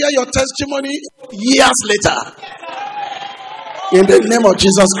want to hear your testimony years later. In the name of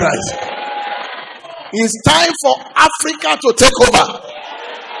Jesus Christ. It's time for Africa to take over.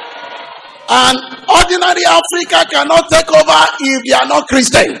 And ordinary Africa cannot take over if they are not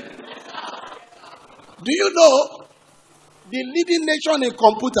Christian. Do you know the leading nation in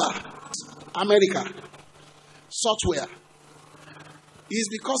computer, America, software, is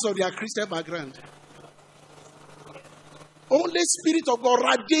because of their Christian background. Only Spirit of God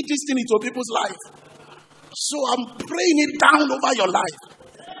radiates this thing into people's life. So I'm praying it down over your life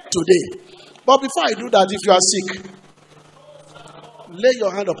today. But before I do that, if you are sick, lay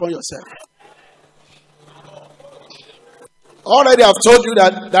your hand upon yourself. Already I've told you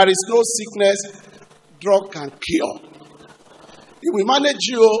that there is no sickness drug can cure. It will manage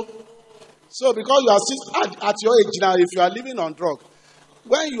you. So because you are at your age now, if you are living on drug,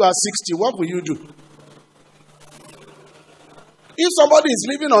 when you are 60, what will you do? If somebody is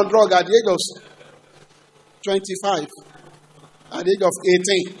living on drug at the age of 25, at the age of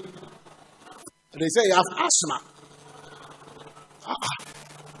 18, they say you have asthma.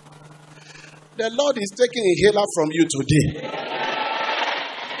 The Lord is taking a healer from you today.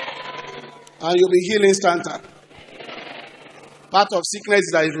 And you'll be healed instantaneously. Part of sickness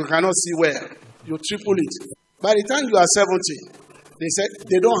is that if you cannot see well, you triple it. By the time you are 70, they said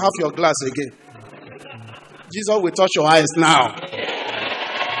they don't have your glass again. Jesus will touch your eyes now.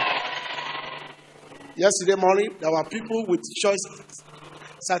 Yesterday morning, there were people with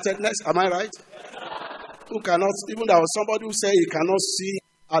short-sightedness. Am I right? Who cannot, even there was somebody who said he cannot see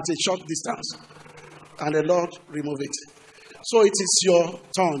at a short distance. And the Lord removed it. So it is your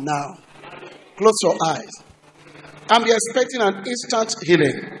turn now. Close your eyes. I'm expecting an instant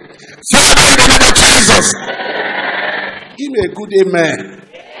healing. Father, in the name of Jesus, give me a good amen.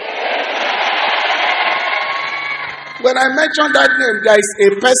 When I mention that name, there is a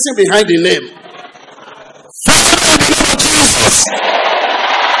person behind the name. Father, in the name of Jesus,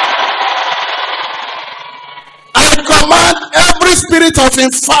 I command every spirit of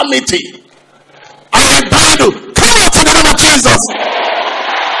infirmity and battle, come out in the name of Jesus.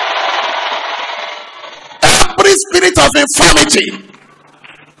 Every spirit of infirmity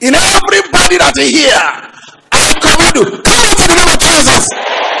in everybody that is here, I command you, come out in the name of Jesus.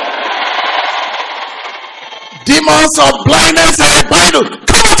 Demons of blindness, I bind you,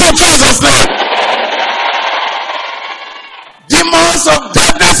 come out in Jesus' name. Demons of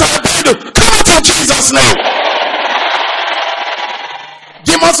darkness, I bind you, come out in Jesus' name.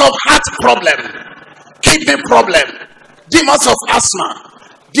 Demons of heart problem, kidney problem, demons of asthma,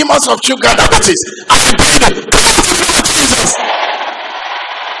 demons of sugar diabetes, I bind you, come out in the name of Jesus.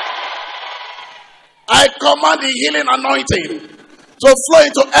 I command the healing anointing to flow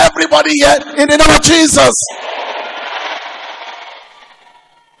into everybody here in the name of Jesus.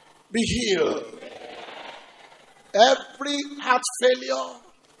 Be healed. Every heart failure,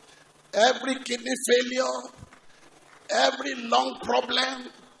 every kidney failure, every lung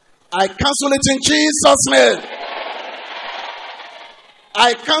problem, I cancel it in Jesus' name.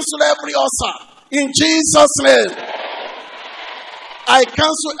 I cancel every ulcer in Jesus' name. I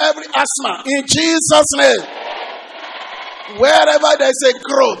cancel every asthma in Jesus' name. Wherever there's a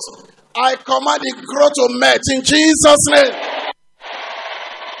growth, I command the growth to melt in Jesus' name.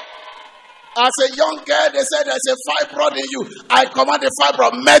 As a young girl, they said there's a fibroid in you. I command the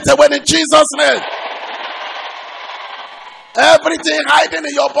fibroid melt away in Jesus' name. Everything hiding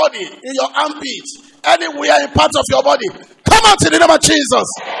in your body, in your armpit, anywhere in part of your body, come out in the name of Jesus.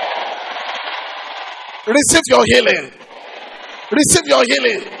 Receive your healing. Receive your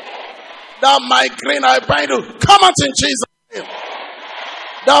healing. That migraine, I bind you. Come out in Jesus' name.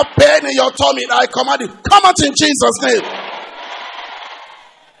 That pain in your tummy, I command you. Come out in Jesus' name.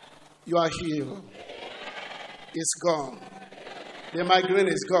 You are healed. It's gone. The migraine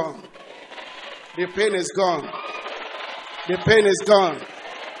is gone. The pain is gone. The pain is gone.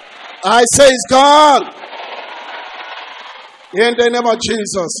 I say it's gone. In the name of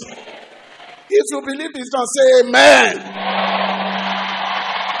Jesus. If you believe this, don't say amen.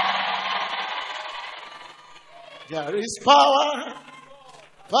 There is power.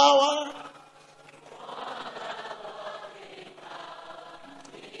 Power.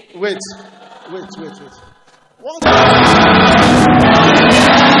 Wait. What?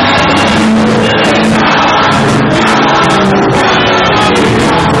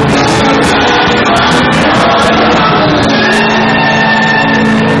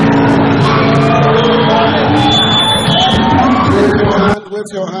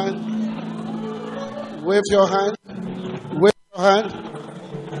 Wave your hand. Wave your hand. Wave your hand.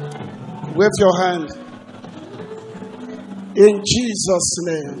 Wave your hand. In Jesus'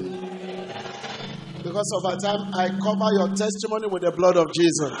 name. Because of our time, I cover your testimony with the blood of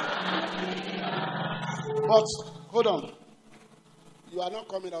Jesus. But, hold on. You are not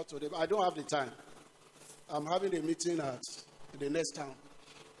coming out today. I don't have the time. I'm having a meeting at the next town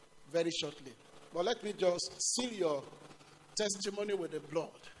very shortly. But let me just seal your testimony with the blood.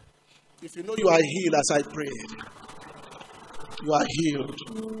 If you know you are healed as I prayed, you are healed.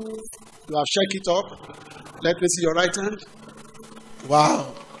 You have shake it up. Let me see your right hand.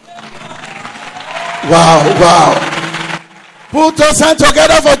 Wow. Put those hands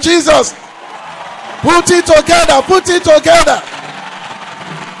together for Jesus. Put it together. Put it together.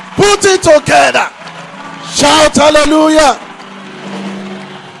 Put it together. Shout hallelujah.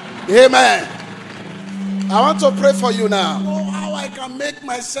 Amen. I want to pray for you now. Oh, how I can make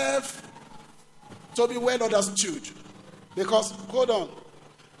myself to be well understood. Because, hold on,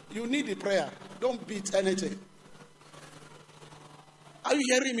 you need the prayer. Don't beat anything. Are you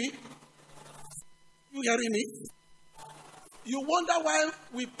hearing me? You hearing me? You wonder why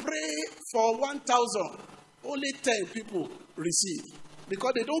we pray for 1,000. Only 10 people receive.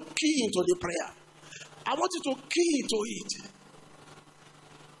 Because they don't key into the prayer. I want you to key into it.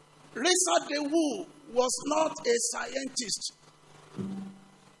 CRUSADE was not a scientist.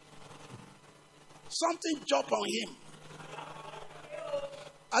 Something jumped on him.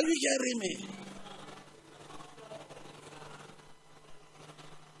 Are you hearing me?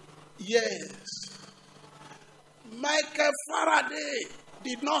 Yes. Michael Faraday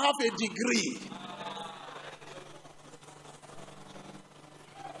did not have a degree.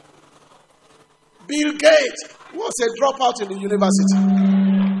 Bill Gates was a dropout in the university.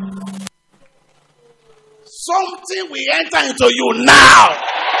 Something will enter into you now.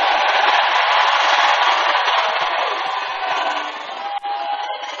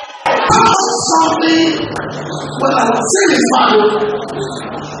 Something when I was in his Bible,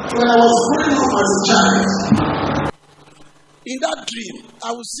 when I was growing up as a child. In that dream,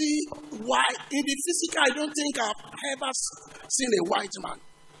 I will see why. In the physical, I don't think I've ever seen a white man.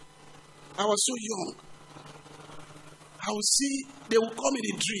 I was so young. I will see, they will come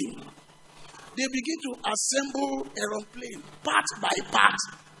in a dream. They begin to assemble aeroplane, part by part,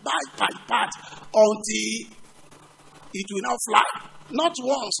 until it will now fly. Not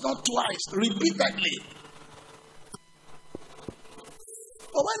once, not twice, repeatedly.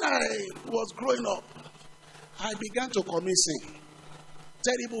 But when I was growing up, I began to commit sin.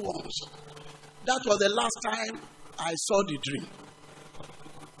 Terrible ones. That was the last time I saw the dream.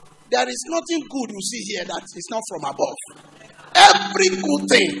 There is nothing good you see here that is not from above. Every good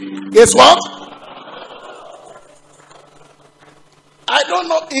thing is what? I don't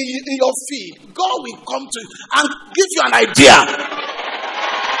know in your feed. God will come to you and give you an idea.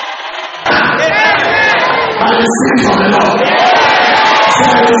 By the Spirit of the Lord.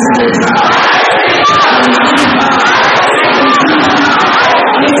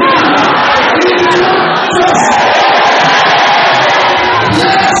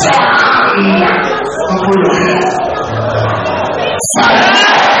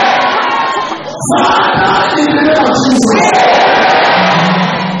 Father, in the name of Jesus,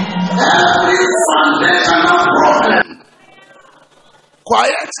 every foundational problem,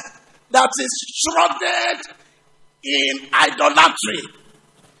 quiet, that is shrouded in idolatry,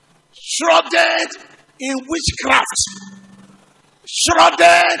 shrouded in witchcraft,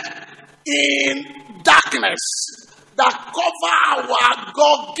 shrouded in darkness, that cover our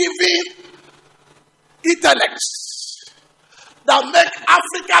God-given intellects, that make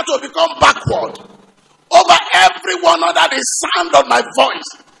Africa to become backward, over everyone under the sound of my voice,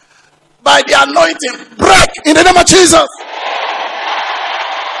 by the anointing, break in the name of Jesus.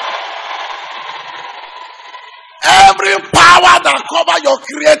 Every power that cover your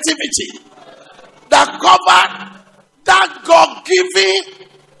creativity, that cover that God-given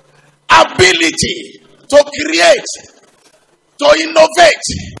ability to create, to innovate,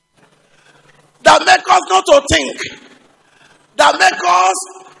 that make us not to think, that make us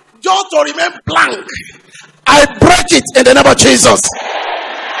just to remain blank, I break it in the name of Jesus.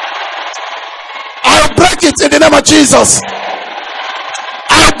 I break it in the name of Jesus.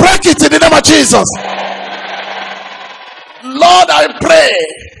 I break it in the name of Jesus. Lord, I pray.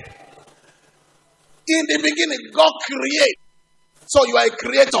 In the beginning, God created. So you are a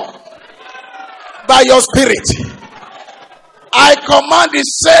creator. By your spirit. I command the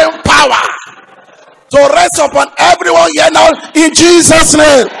same power to rest upon everyone here now in Jesus'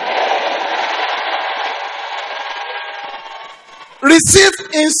 name. Receive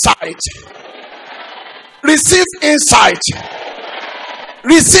insight. Receive insight.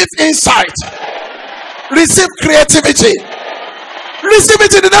 Receive insight. Receive creativity. Receive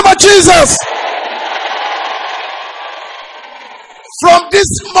it in the name of Jesus. From this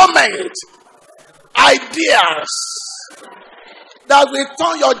moment, ideas that will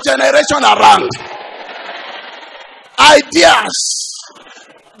turn your generation around. Ideas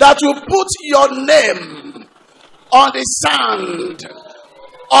that will put your name on the sand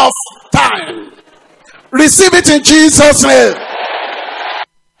of time. Receive it in Jesus' name.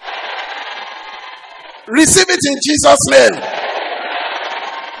 Receive it in Jesus' name.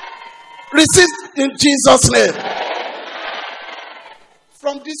 Receive it in Jesus' name.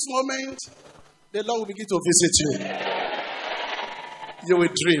 From this moment, the Lord will begin to visit you. You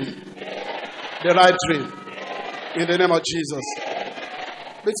will dream the right dream in the name of Jesus.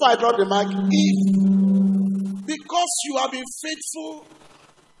 before I drop the mic, if because you have been faithful,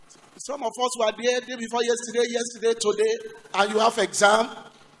 some of us were there day before yesterday, today, and you have exam,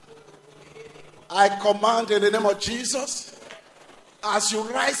 I command in the name of Jesus, as you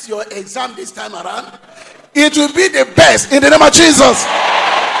write your exam this time around, it will be the best in the name of Jesus.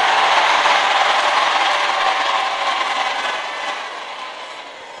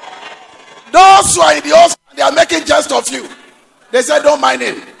 Those who are in the office, they are making jest of you. They said, don't mind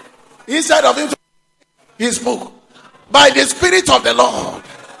him. Instead of him to his book, by the Spirit of the Lord,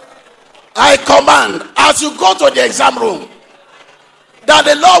 I command, as you go to the exam room, that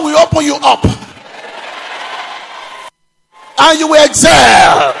the Lord will open you up and you will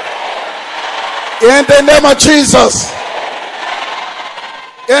excel in the name of Jesus.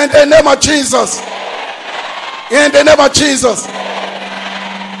 In the name of Jesus. In the name of Jesus.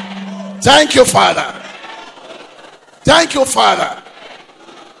 Thank you, Father. Thank you, Father.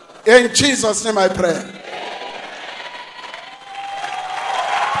 In Jesus' name I pray.